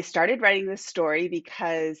 And I started writing this story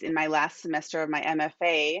because in my last semester of my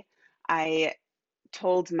MFA, I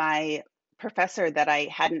told my professor that I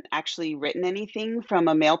hadn't actually written anything from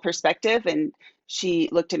a male perspective. And she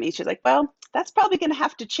looked at me, she was like, well, that's probably going to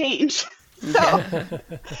have to change. So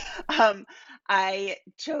um, I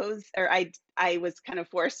chose, or I was kind of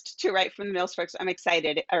forced to write from the male perspective. I'm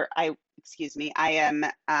excited, excuse me, I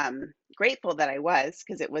am grateful that I was,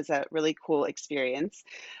 because it was a really cool experience.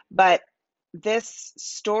 But this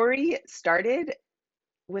story started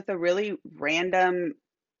with a really random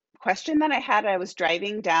question that I had. I was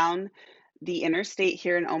driving down the interstate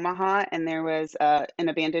here in Omaha, and there was an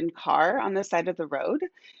abandoned car on the side of the road.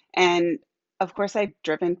 And of course, I've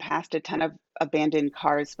driven past a ton of abandoned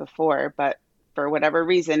cars before, but for whatever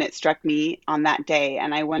reason, it struck me on that day.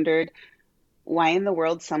 And I wondered why in the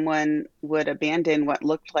world someone would abandon what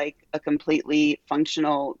looked like a completely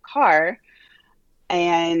functional car.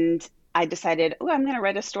 And I decided, oh, I'm going to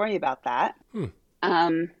write a story about that.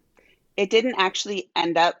 Hmm. It didn't actually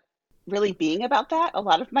end up really being about that. A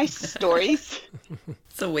lot of my stories,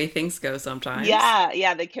 It's the way things go sometimes.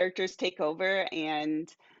 yeah, the characters take over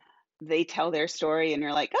and they tell their story, and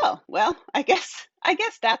you're like, oh, well, I guess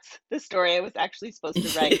that's the story I was actually supposed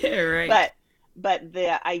to write. Yeah, right. But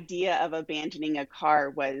the idea of abandoning a car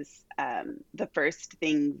was the first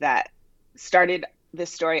thing that started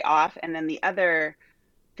this story off. And then the other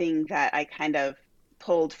thing that I kind of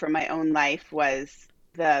pulled from my own life was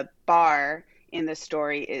the bar in the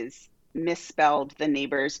story is misspelled the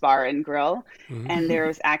Neighbors Bar and Grill. Mhm. And there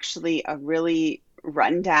was actually a really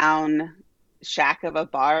rundown shack of a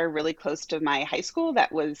bar really close to my high school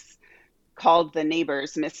that was called the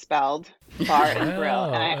Neighbors Misspelled Bar and Grill.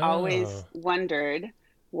 And I always Oh. wondered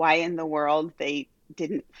why in the world they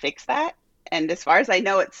didn't fix that. And as far as I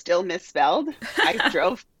know, it's still misspelled. I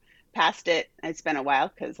drove past it. It's been a while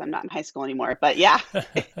because I'm not in high school anymore. But yeah,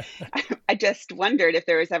 I just wondered if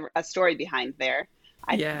there was ever a story behind there.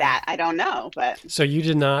 Yeah. That I don't know, but So you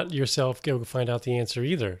did not yourself go find out the answer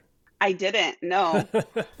either. I didn't know.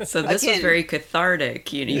 So this was Again. very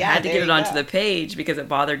cathartic. You Yeah, had to there get it you onto go. the page because it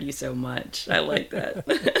bothered you so much. I like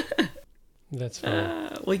that. That's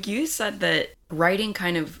fun. Well, you said that writing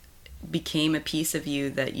kind of became a piece of you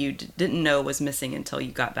that you didn't know was missing until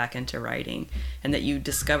you got back into writing, and that you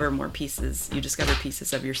discover more pieces. You discover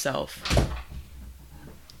pieces of yourself.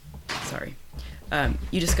 Sorry.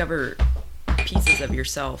 You discover pieces of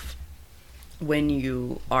yourself when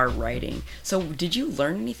you are writing. So did you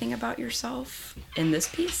learn anything about yourself in this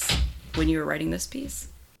piece when you were writing this piece?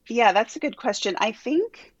 Yeah, that's a good question. I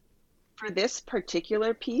think for this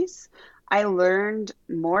particular piece, I learned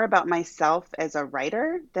more about myself as a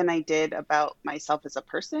writer than I did about myself as a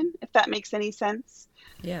person, if that makes any sense.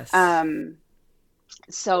 Yes.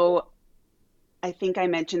 So I think I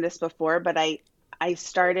mentioned this before, but I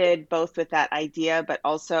started both with that idea, but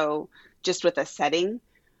also just with a setting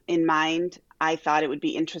in mind. I thought it would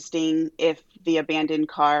be interesting if the abandoned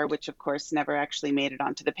car, which of course never actually made it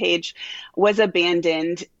onto the page, was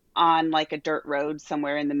abandoned on like a dirt road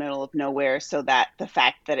somewhere in the middle of nowhere, so that the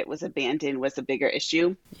fact that it was abandoned was a bigger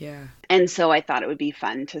issue. Yeah. And so I thought it would be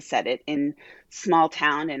fun to set it in small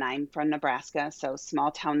town, and I'm from Nebraska, so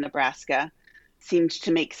small town Nebraska seemed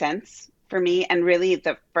to make sense for me. And really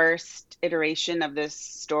the first iteration of this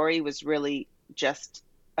story was really just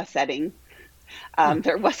a setting.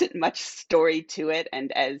 There wasn't much story to it,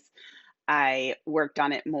 and as I worked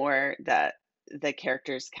on it more, the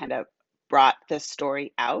characters kind of brought the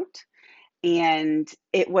story out, and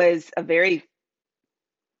it was a very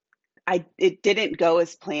I it didn't go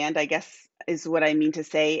as planned, I guess is what I mean to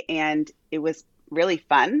say, and it was really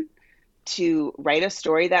fun to write a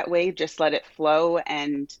story that way, just let it flow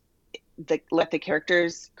and let the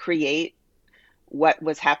characters create what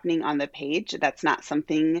was happening on the page. That's not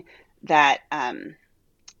something that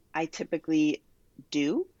I typically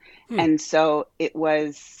do. And so it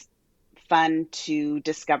was fun to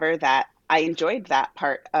discover that I enjoyed that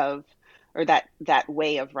part of, or that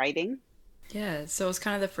way of writing. Yeah, so it was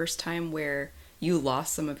kind of the first time where you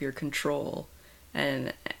lost some of your control.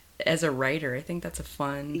 And as a writer, I think that's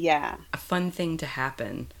Yeah. a fun thing to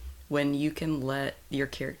happen when you can let your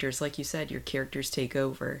characters, like you said, your characters take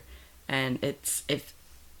over. And it's if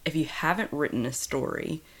you haven't written a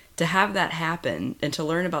story, to have that happen and to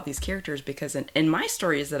learn about these characters, because in my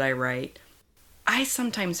stories that I write, I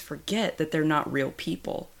sometimes forget that they're not real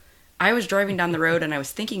people. I was driving down the road and I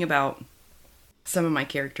was thinking about some of my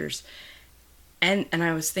characters, and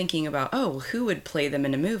I was thinking about, oh, who would play them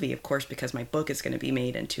in a movie? Of course, because my book is going to be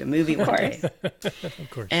made into a movie one day. Of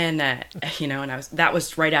course. And and that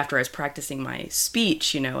was right after I was practicing my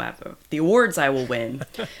speech, the awards I will win.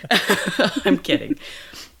 I'm kidding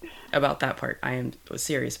about that part. Was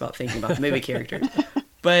serious about thinking about the movie characters.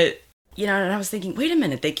 But and I was thinking, wait a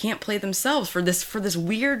minute, they can't play themselves for this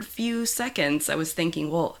weird few seconds. I was thinking,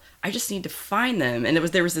 well, I just need to find them. And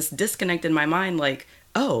there was this disconnect in my mind, like,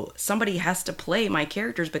 oh, somebody has to play my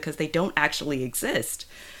characters because they don't actually exist.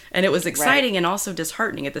 And it was exciting and also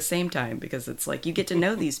disheartening at the same time, because it's like you get to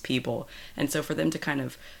know these people. And so for them to kind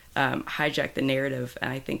of hijack the narrative,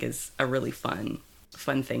 I think is a really fun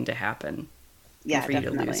thing to happen. Yeah, and for you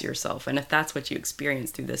definitely. to lose yourself. And if that's what you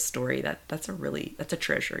experience through this story, that's a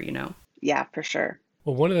treasure, Yeah, for sure.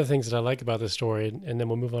 Well, one of the things that I like about this story, and then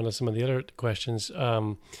we'll move on to some of the other questions,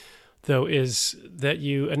 though, is that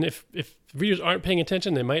and if readers aren't paying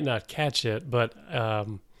attention, they might not catch it, but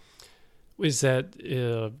is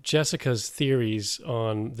that Jessica's theories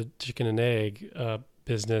on the chicken and egg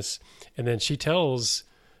business, and then she tells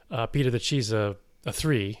Peter that she's a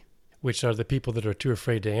 3, which are the people that are too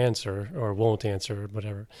afraid to answer or won't answer or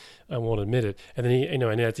whatever, won't admit it. And then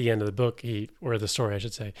and at the end of the book, or the story, I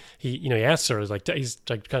should say, he asks her, he's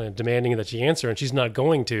like kind of demanding that she answer, and she's not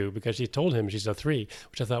going to because she told him she's a 3,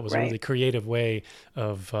 which I thought was a really creative way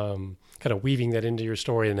of kind of weaving that into your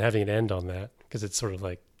story and having it end on that, because it's sort of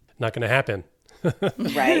like not going to happen.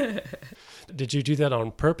 Right. Did you do that on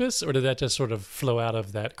purpose, or did that just sort of flow out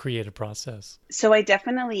of that creative process? So I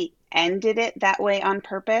definitely ended it that way on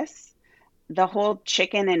purpose. The whole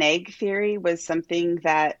chicken and egg theory was something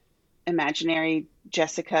that imaginary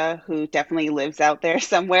Jessica, who definitely lives out there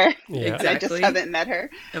somewhere, Yeah. but I just Exactly. haven't met her,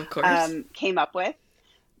 Of course. came up with.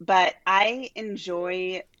 But I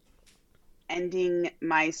enjoy ending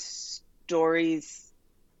my stories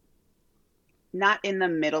not in the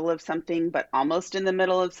middle of something, but almost in the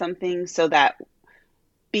middle of something, so that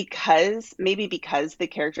because the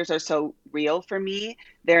characters are so real for me,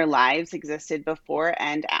 their lives existed before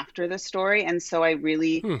and after the story. And so I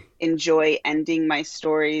really enjoy ending my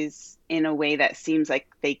stories in a way that seems like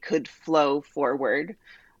they could flow forward.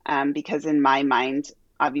 Because in my mind,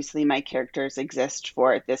 obviously my characters exist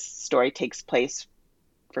for, this story takes place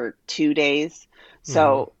for 2 days.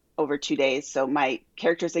 So over 2 days. So my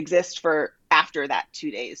characters exist for after that 2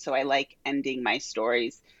 days. So I like ending my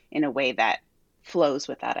stories in a way that flows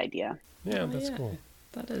with that idea. Yeah, that's cool.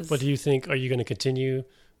 That is. What do you think? Are you going to continue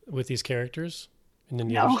with these characters in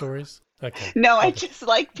any No. other stories? Okay. No, I just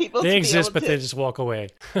like people to They be exist, able but to... they just walk away.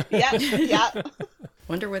 Yeah.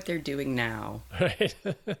 Wonder what they're doing now. Right?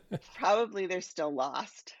 Probably they're still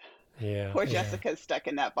lost. Yeah. Poor yeah. Jessica's stuck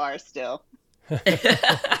in that bar still.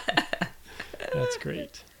 That's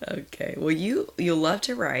great. Okay. Well, you love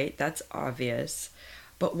to write. That's obvious.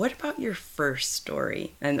 But what about your first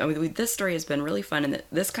story? And I mean, this story has been really fun, and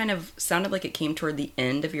this kind of sounded like it came toward the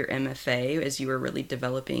end of your MFA as you were really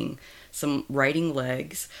developing some writing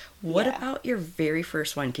legs. What Yeah. about your very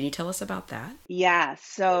first one? Can you tell us about that? Yeah,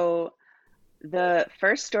 so the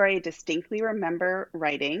first story I distinctly remember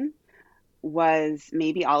writing was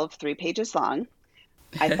maybe all of 3 pages long.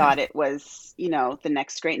 I thought it was, the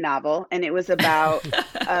next great novel. And it was about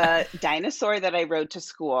a dinosaur that I rode to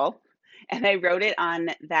school. And I wrote it on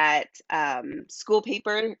that school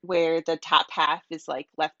paper where the top half is like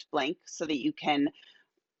left blank so that you can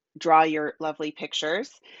draw your lovely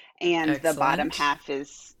pictures. And the bottom Excellent. half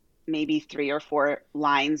is maybe 3 or 4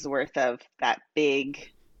 lines worth of that big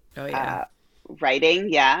Oh, yeah. writing.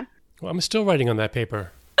 Yeah. Well, I'm still writing on that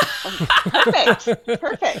paper. Perfect.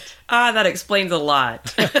 That explains a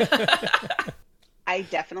lot. I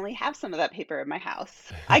definitely have some of that paper in my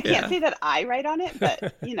house. I can't say that I write on it,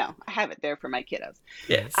 but I have it there for my kiddos.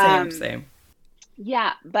 Yeah, same.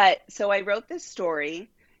 Yeah, but so I wrote this story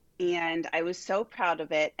and I was so proud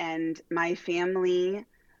of it. And my family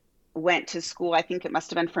went to school. I think it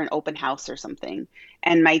must have been for an open house or something.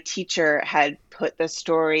 And my teacher had put the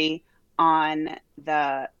story on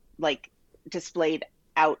the, like, displayed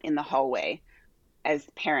out in the hallway as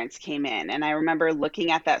parents came in. And I remember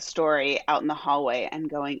looking at that story out in the hallway and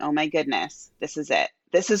going, oh my goodness, this is it.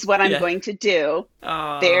 This is what I'm going to do.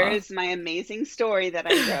 There is my amazing story that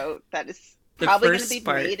I wrote that is probably going to be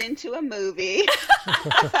made into a movie.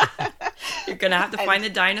 You're going to have to find a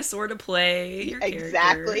dinosaur to play your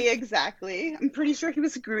character. Exactly. I'm pretty sure he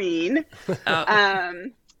was green.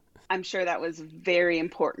 I'm sure that was very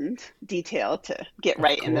important detail to get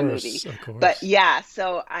right in the movie. Of course. But yeah,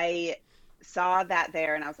 so I saw that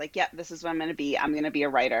there and I was like, yep, this is what I'm going to be. I'm going to be a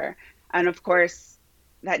writer. And of course,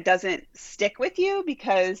 that doesn't stick with you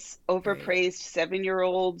because overpraised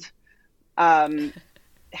 7-year-old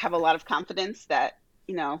have a lot of confidence that,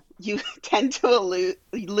 you tend to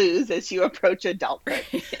lose as you approach adulthood.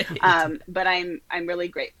 But I'm really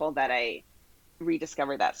grateful that I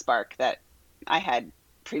rediscovered that spark that I had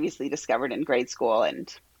previously discovered in grade school.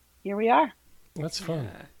 And here we are. That's fun.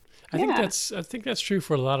 I think that's true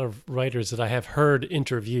for a lot of writers that I have heard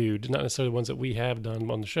interviewed, not necessarily the ones that we have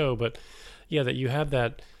done on the show, but that you have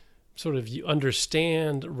that sort of, you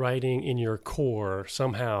understand writing in your core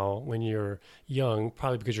somehow when you're young,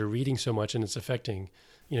 probably because you're reading so much and it's affecting,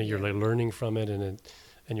 you're like learning from it and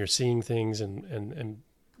you're seeing things and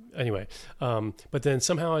anyway. But then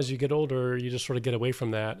somehow as you get older, you just sort of get away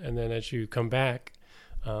from that. And then as you come back,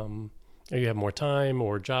 or you have more time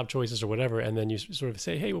or job choices or whatever, and then you sort of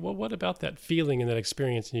say, hey, well, what about that feeling and that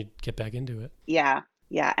experience? And you get back into it. Yeah.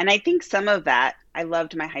 And I think some of that, I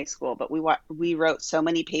loved my high school, but we wrote so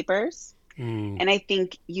many papers. And I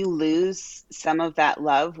think you lose some of that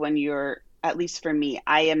love when you're, at least for me,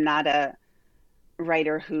 I am not a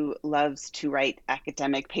writer who loves to write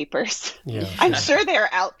academic papers. Yeah. I'm sure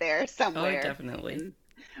they're out there somewhere. Oh, definitely.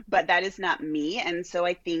 But that is not me. And so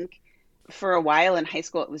I think for a while in high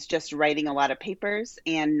school, it was just writing a lot of papers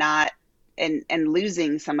and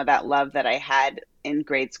losing some of that love that I had in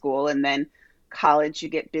grade school. And then college, you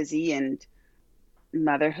get busy, and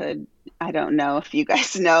motherhood, I don't know if you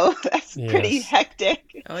guys know, that's pretty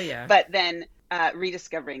hectic. Oh, yeah. But then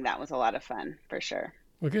rediscovering that was a lot of fun, for sure.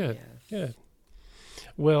 Well, good. Good.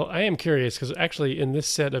 Well, I am curious because actually in this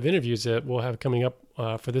set of interviews that we'll have coming up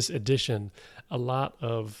for this edition, a lot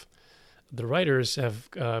of the writers have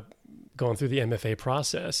gone through the MFA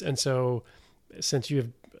process. And so since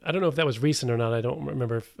I don't know if that was recent or not, I don't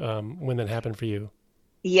remember when that happened for you.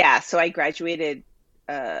 Yeah, so I graduated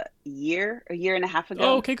a year and a half ago.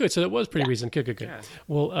 Oh, okay, good. So that was pretty recent. Good. Yeah.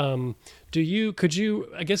 Well, could you,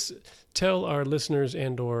 I guess, tell our listeners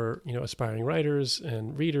and or, aspiring writers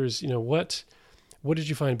and readers, what did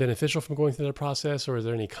you find beneficial from going through that process, or is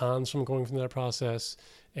there any cons from going through that process?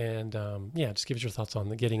 And just give us your thoughts on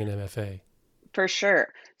getting an MFA. For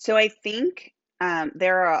sure. So I think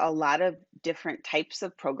there are a lot of different types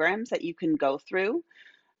of programs that you can go through.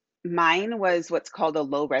 Mine was what's called a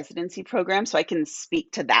low residency program, so I can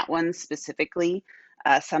speak to that one specifically.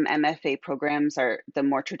 Some MFA programs are the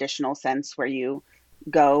more traditional sense where you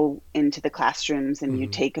go into the classrooms and you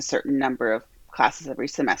take a certain number of classes every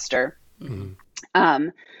semester. The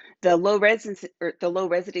low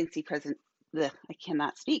residency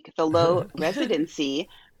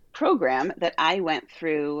program that I went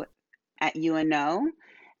through at UNO,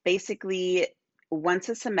 basically once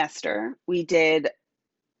a semester, we did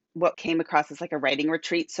what came across as like a writing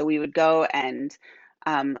retreat. So we would go and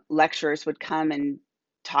lecturers would come and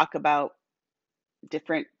talk about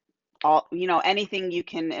anything you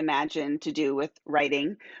can imagine to do with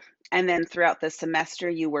writing. And then throughout the semester,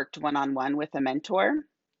 you worked one-on-one with a mentor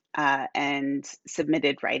and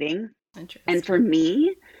submitted writing. And for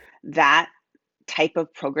me, that type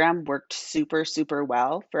of program worked super, super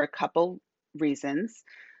well for a couple reasons.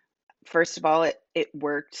 First of all, it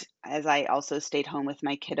worked as I also stayed home with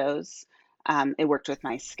my kiddos. It worked with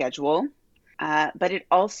my schedule. But it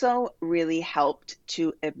also really helped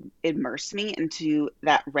to immerse me into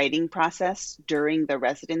that writing process during the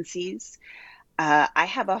residencies. I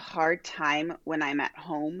have a hard time when I'm at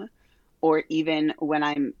home or even when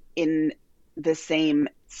I'm in the same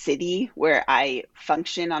city where I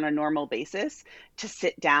function on a normal basis to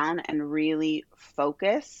sit down and really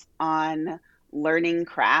focus on learning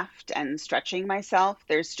craft and stretching myself.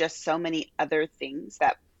 There's just so many other things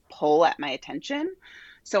that pull at my attention.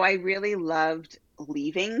 So I really loved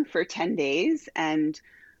leaving for 10 days and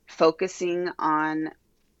focusing on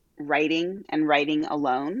writing and writing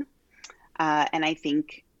alone. And I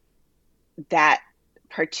think that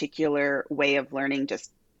particular way of learning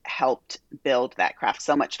just helped build that craft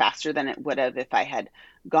so much faster than it would have if I had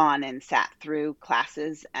gone and sat through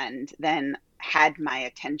classes and then had my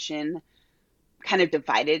attention kind of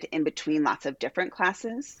divided in between lots of different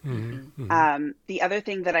classes. The other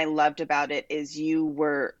thing that I loved about it is you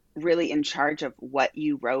were really in charge of what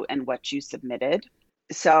you wrote and what you submitted.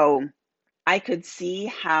 So I could see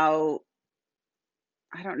how,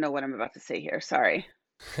 I don't know what I'm about to say here. Sorry.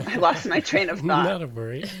 I lost my train of thought. Not a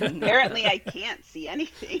worry. Apparently I can't see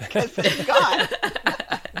anything because it's gone.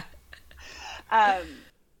 I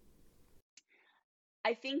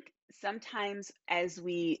think sometimes as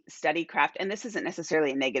we study craft, and this isn't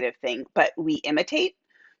necessarily a negative thing, but we imitate.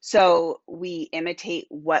 So we imitate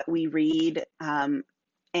what we read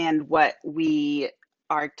and what we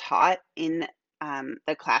are taught in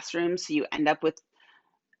the classroom. So you end up with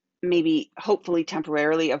maybe, hopefully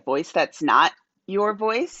temporarily, a voice that's not your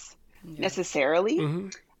voice necessarily.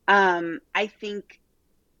 I think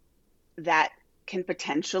that can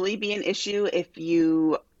potentially be an issue if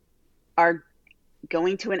you are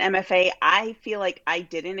going to an MFA. I feel like I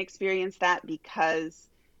didn't experience that because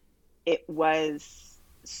it was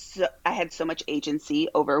I had so much agency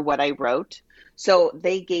over what I wrote. So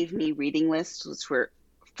they gave me reading lists, which were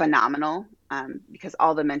phenomenal because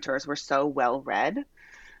all the mentors were so well read.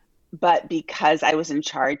 But because I was in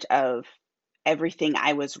charge of everything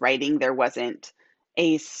I was writing, there wasn't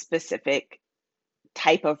a specific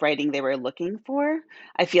type of writing they were looking for.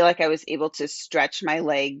 I feel like I was able to stretch my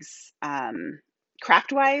legs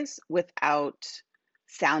craft-wise without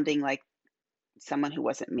sounding like someone who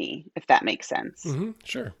wasn't me, if that makes sense.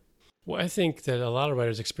 Sure. Well, I think that a lot of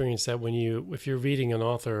writers experience that if you're reading an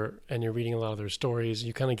author and you're reading a lot of their stories,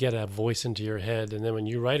 you kind of get a voice into your head. And then when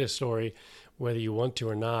you write a story, whether you want to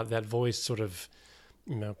or not, that voice sort of,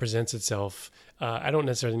 presents itself. I don't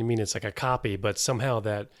necessarily mean it's like a copy, but somehow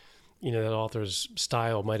that, that author's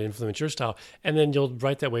style might influence your style. And then you'll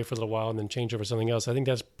write that way for a little while and then change over something else. I think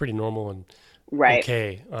that's pretty normal and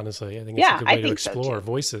okay, honestly. I think it's a good way to explore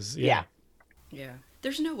voices. Yeah.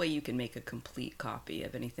 There's no way you can make a complete copy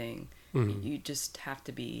of anything. You just have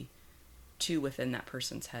to be too within that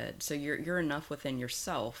person's head. So you're enough within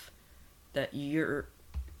yourself that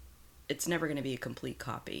it's never going to be a complete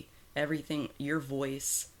copy. Everything, your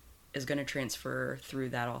voice is going to transfer through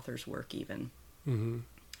that author's work even. And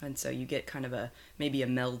so you get kind of maybe a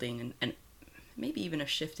melding and maybe even a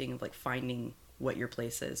shifting of like finding what your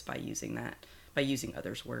place is by using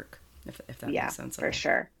others' work, if that makes sense. For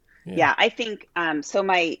sure. Yeah, I think, so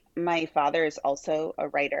my father is also a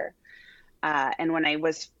writer. And when I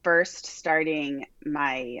was first starting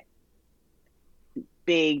my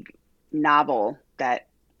big novel that,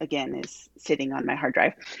 again, is sitting on my hard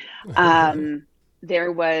drive,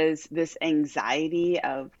 there was this anxiety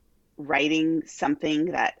of writing something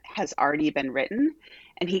that has already been written.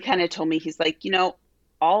 And he kind of told me, he's like,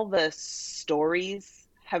 all the stories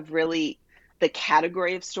the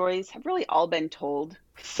category of stories have really all been told.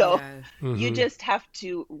 So you just have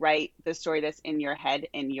to write the story that's in your head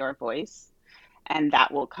in your voice, and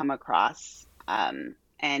that will come across.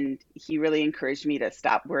 And he really encouraged me to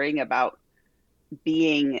stop worrying about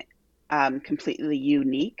being completely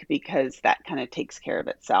unique, because that kind of takes care of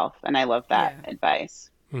itself. And I love that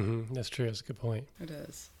advice. That's true. That's a good point. It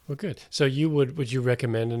is. Well, good. So would you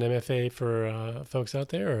recommend an MFA for folks out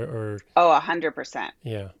there or? Oh, 100%.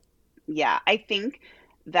 Yeah. Yeah. I think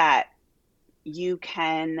that you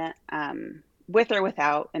can, with or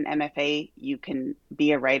without an MFA, you can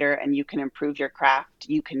be a writer and you can improve your craft.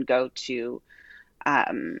 You can go to,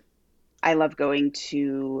 I love going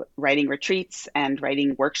to writing retreats and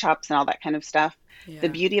writing workshops and all that kind of stuff. The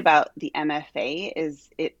beauty about the MFA is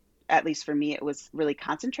at least for me, it was really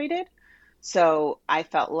concentrated. So I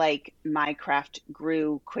felt like my craft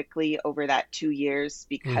grew quickly over that 2 years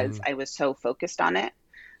because I was so focused on it.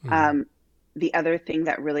 The other thing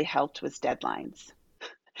that really helped was deadlines.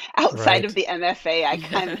 Outside of the MFA,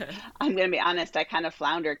 I'm going to be honest, I kind of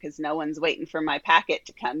flounder because no one's waiting for my packet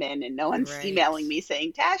to come in and no one's emailing me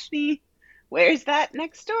saying, Tashni, where's that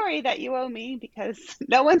next story that you owe me? Because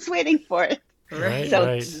no one's waiting for it.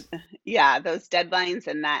 Yeah, those deadlines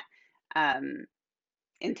and that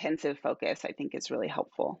intensive focus, I think, is really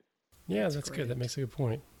helpful. Yeah, that's good. That makes a good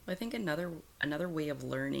point. I think another way of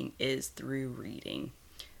learning is through reading.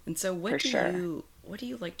 And so what do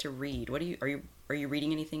you like to read? Are you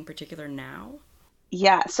reading anything particular now?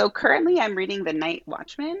 Yeah, so currently I'm reading The Night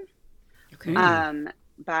Watchman. Okay.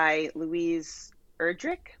 by Louise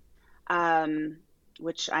Erdrich,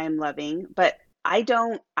 which I am loving. But I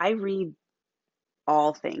read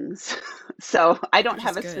all things. So I don't Which is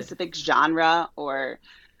have a good. specific genre or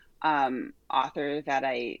author that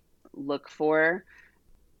I look for.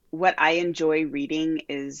 What I enjoy reading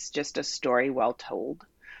is just a story well told.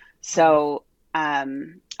 So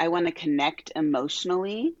I want to connect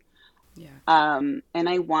emotionally, Yeah. and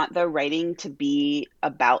I want the writing to be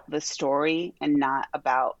about the story and not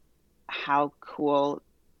about how cool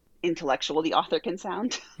intellectual the author can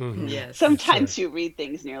sound. Mhm. Yes. Sometimes Sure. you read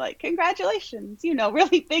things and you're like, congratulations,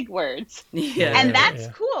 really big words. Yeah. And Right, that's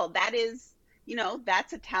yeah. cool. That is,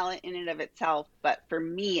 that's a talent in and of itself. But for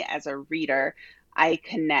me as a reader, I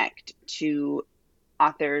connect to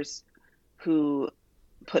authors who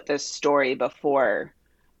put the story before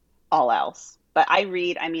all else. But I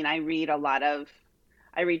read I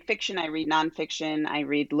read fiction, I read nonfiction, I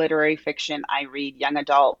read literary fiction, I read young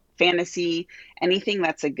adult fantasy, anything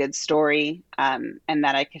that's a good story, and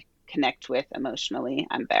that I could connect with emotionally,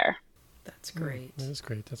 I'm there. That's great. That is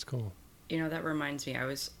great. That's cool. That reminds me, I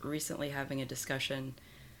was recently having a discussion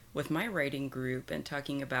with my writing group and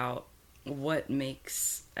talking about what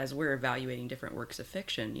makes, as we're evaluating different works of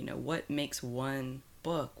fiction, what makes one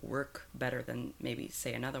book work better than maybe,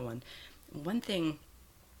 say, another one. One thing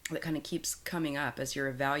that kind of keeps coming up as you're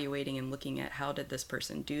evaluating and looking at how did this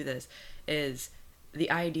person do this is the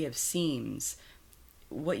idea of seams.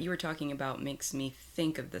 What you were talking about makes me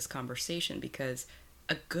think of this conversation because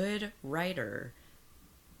a good writer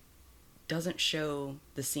doesn't show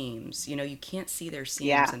the seams. You can't see their seams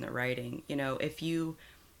Yeah. in the writing. If you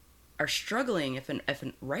are struggling, if a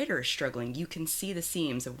writer is struggling, you can see the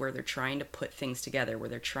seams of where they're trying to put things together, where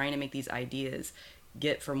they're trying to make these ideas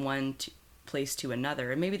get from one place to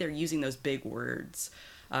another, and maybe they're using those big words,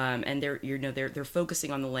 and they're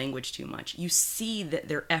focusing on the language too much. You see that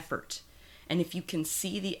their effort, and if you can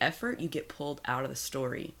see the effort, you get pulled out of the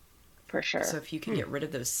story. For sure. So if you can get rid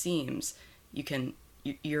of those seams,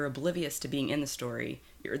 you're oblivious to being in the story.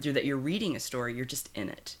 That you're reading a story, you're just in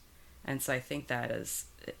it. And so I think that is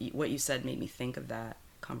what you said made me think of that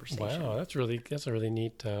conversation. Wow, that's a really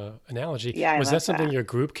neat analogy. Yeah, I Was love that something that. your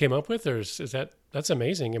group came up with, or that's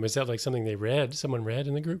amazing? And was that like something someone read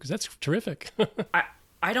in the group? Because that's terrific.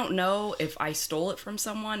 I don't know if I stole it from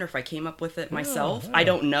someone or if I came up with it myself. Oh. I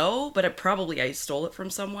don't know, but I stole it from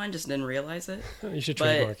someone, just didn't realize it. You should But-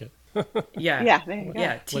 trademark it. Yeah. Yeah, there you go.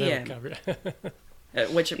 Yeah, TM. Whatever.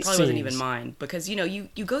 Which it probably wasn't even Seams. mine because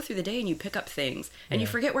you go through the day and you pick up things and you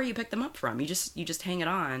forget where you picked them up from. You just hang it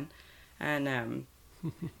on and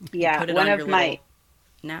Yeah, put it one on of your my little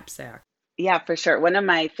knapsack. yeah, for sure. One of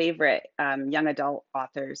my favorite young adult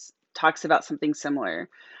authors talks about something similar.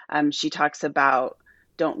 She talks about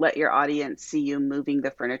don't let your audience see you moving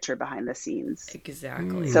the furniture behind the scenes.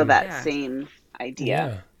 Exactly. So that Yeah. same idea.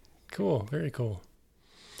 Yeah. Cool. Very cool.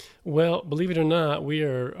 Well, believe it or not, we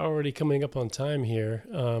are already coming up on time here.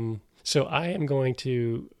 So I am going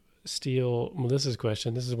to steal Melissa's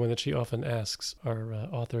question. This is one that she often asks our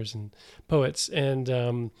authors and poets.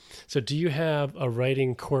 And so do you have a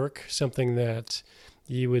writing quirk, something that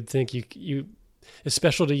you would think you is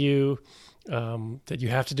special to you, that you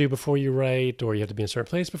have to do before you write, or you have to be in a certain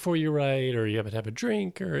place before you write, or you have to have a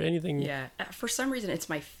drink or anything? Yeah, for some reason it's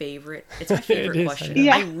my favorite. It's my favorite is, I question. know.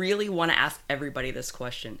 Yeah. I really want to ask everybody this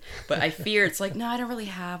question, but I fear it's like, no, I don't really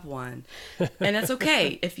have one, and that's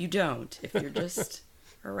okay if you don't. If you're just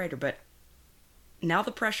a writer, but now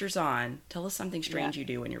the pressure's on. Tell us something strange you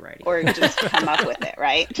do when you're writing. Or just come up with it,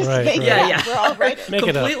 right? Just Right, make right. it up. Yeah. We're all writers. Make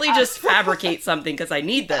it up. Completely just fabricate something because I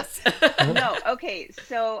need this. No, okay.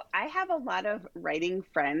 So I have a lot of writing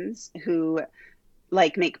friends who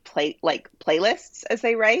make playlists as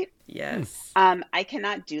they write. Yes. I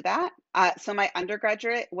cannot do that. So my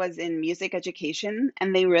undergraduate was in music education,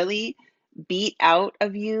 and they really beat out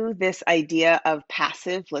of you this idea of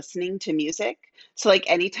passive listening to music. So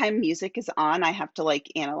anytime music is on, I have to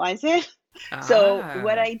analyze it. So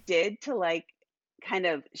what Ah. I did to kind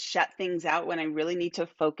of shut things out when I really need to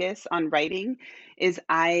focus on writing is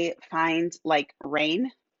I find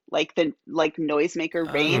Rain, the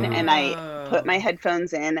noisemaker Rain, and I put my Oh.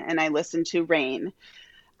 headphones in and I listen to Rain.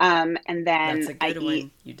 And That's then a I good eat.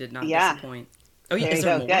 one. You did not Yeah, disappoint. Oh, yeah. there Is you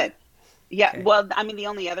there go. more? Good. Yeah. Okay. Well, I mean, the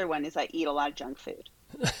only other one is I eat a lot of junk food.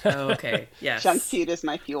 Oh, okay. Junk Yes. food is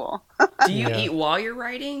my fuel. Do you Yeah. eat while you're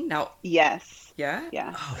writing? Now, Yes. yeah?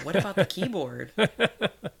 Yeah. Oh, what about the keyboard?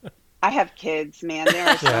 I have kids, man. There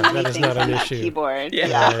are so Yeah, many that is things not on an that issue. keyboard. Yeah.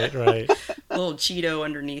 Yeah. Right, right. A little Cheeto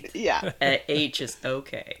underneath. Yeah. H is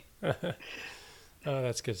okay. Oh,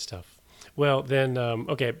 that's good stuff. Well, then,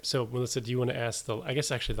 okay. So, Melissa, do you want to ask I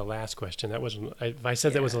guess actually the last question. That wasn't, if I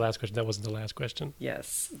said that was the last question, that wasn't the last question.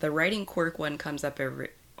 Yes. The writing quirk one comes up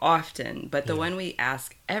often, but the one we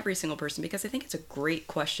ask every single person, because I think it's a great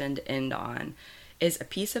question to end on, is a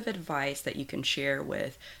piece of advice that you can share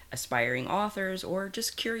with aspiring authors or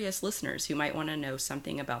just curious listeners who might want to know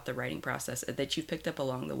something about the writing process that you've picked up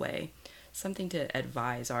along the way. Something to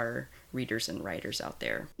advise our readers and writers out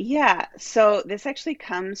there. Yeah, so this actually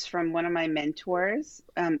comes from one of my mentors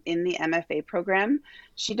in the MFA program.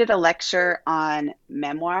 She did a lecture on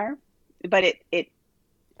memoir, but it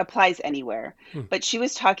applies anywhere. But she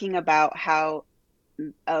was talking about how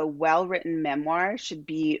a well-written memoir should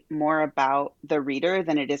be more about the reader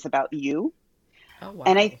than it is about you. Oh, wow.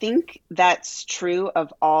 And I think that's true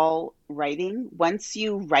of all writing. Once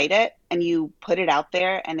you write it and you put it out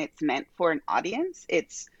there and it's meant for an audience,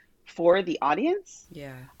 it's for the audience.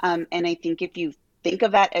 Yeah. And I think if you think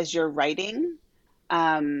of that as your writing,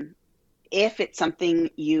 if it's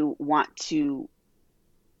something you want to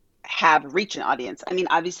have reach an audience, I mean,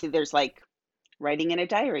 obviously there's like writing in a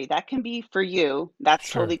diary. That can be for you. That's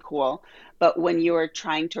Sure. totally cool. But when you're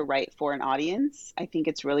trying to write for an audience, I think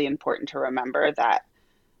it's really important to remember that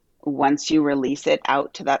once you release it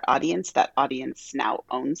out to that audience now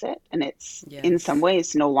owns it. And it's in some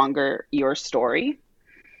ways no longer your story.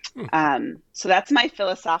 So that's my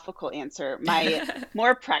philosophical answer. My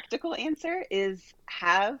more practical answer is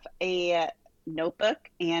have a notebook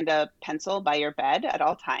and a pencil by your bed at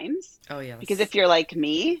all times. Oh, yes. Because if you're like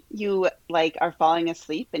me, you like are falling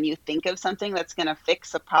asleep and you think of something that's going to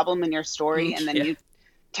fix a problem in your story, and then you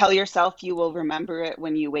tell yourself you will remember it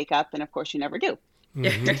when you wake up, and of course you never do.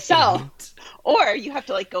 So, or you have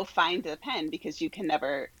to like go find a pen because you can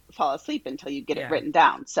never fall asleep until you get it written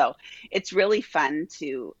down. So it's really fun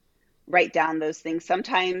to write down those things.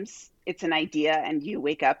 Sometimes it's an idea and you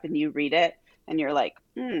wake up and you read it and you're like,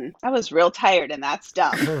 I was real tired and that's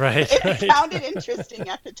dumb. Right. It sounded interesting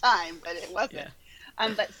at the time, but it wasn't.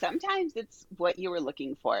 But sometimes it's what you were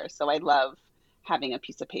looking for. So I love having a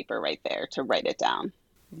piece of paper right there to write it down.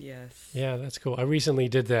 Yes. Yeah, that's cool. I recently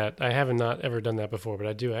did that. I haven't not ever done that before, but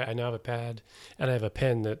I do. I now have a pad and I have a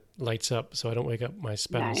pen that lights up so I don't wake up my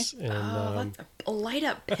spouse. Nice. And A light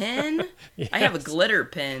up pen? I have a glitter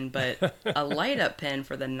pen, but a light up pen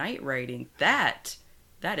for the night writing, that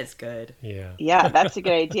is good. Yeah, that's a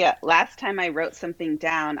good idea. Last time I wrote something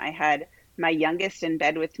down, I had my youngest in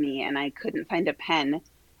bed with me and I couldn't find a pen,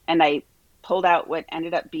 and I pulled out what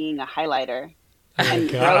ended up being a highlighter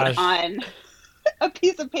and wrote on a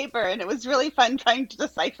piece of paper, and it was really fun trying to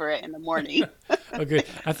decipher it in the morning. Oh, good.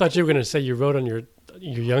 I thought you were going to say you wrote on your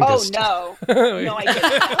youngest. Oh, no, I didn't.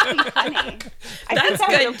 That would be funny. That's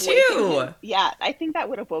good too. Yeah, I think that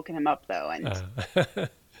would have woken him up though, and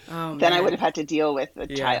Oh, then man. I would have had to deal with the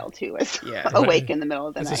child who was awake in the middle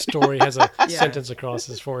of the night. As a story has a sentence across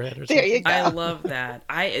his forehead or something. There you go. I love that.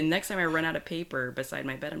 And next time I run out of paper beside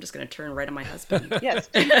my bed, I'm just going to turn right on my husband. Yes.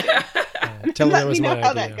 Tell me Let that was me know my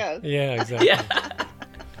how idea. that goes. Yeah, exactly.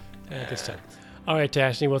 Yeah, good stuff. All right,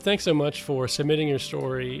 Tashnee. Well, thanks so much for submitting your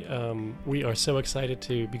story. We are so excited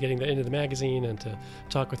to be getting that into the magazine and to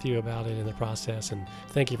talk with you about it in the process. And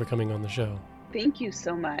thank you for coming on the show. Thank you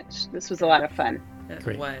so much. This was a lot of fun.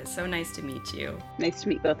 It was so nice to meet you. Nice to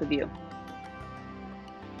meet both of you.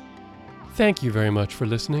 Thank you very much for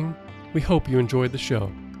listening. We hope you enjoyed the show.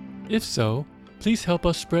 If so, please help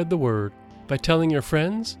us spread the word by telling your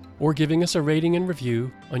friends or giving us a rating and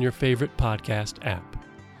review on your favorite podcast app.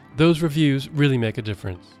 Those reviews really make a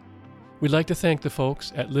difference. We'd like to thank the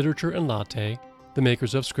folks at Literature and Latte, the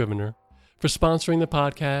makers of Scrivener, for sponsoring the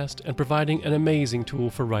podcast and providing an amazing tool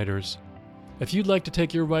for writers. If you'd like to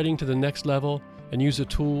take your writing to the next level and use a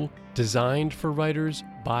tool designed for writers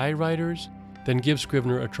by writers, then give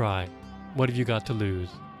Scrivener a try. What have you got to lose?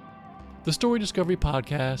 The Story Discovery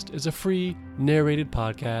Podcast is a free, narrated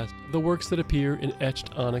podcast of the works that appear in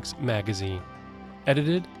Etched Onyx magazine.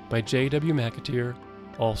 Edited by J.W. McAteer,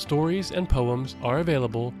 all stories and poems are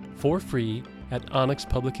available for free at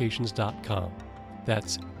onyxpublications.com.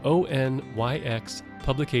 That's ONYX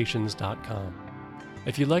publications.com.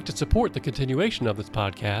 If you'd like to support the continuation of this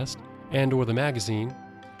podcast and or the magazine,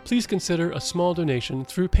 please consider a small donation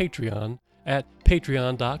through Patreon at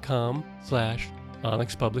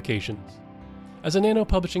patreon.com/onyxpublications. As a nano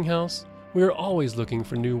publishing house, we are always looking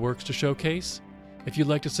for new works to showcase. If you'd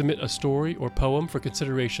like to submit a story or poem for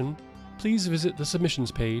consideration, please visit the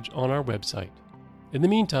submissions page on our website. In the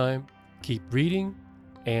meantime, keep reading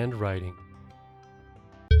and writing.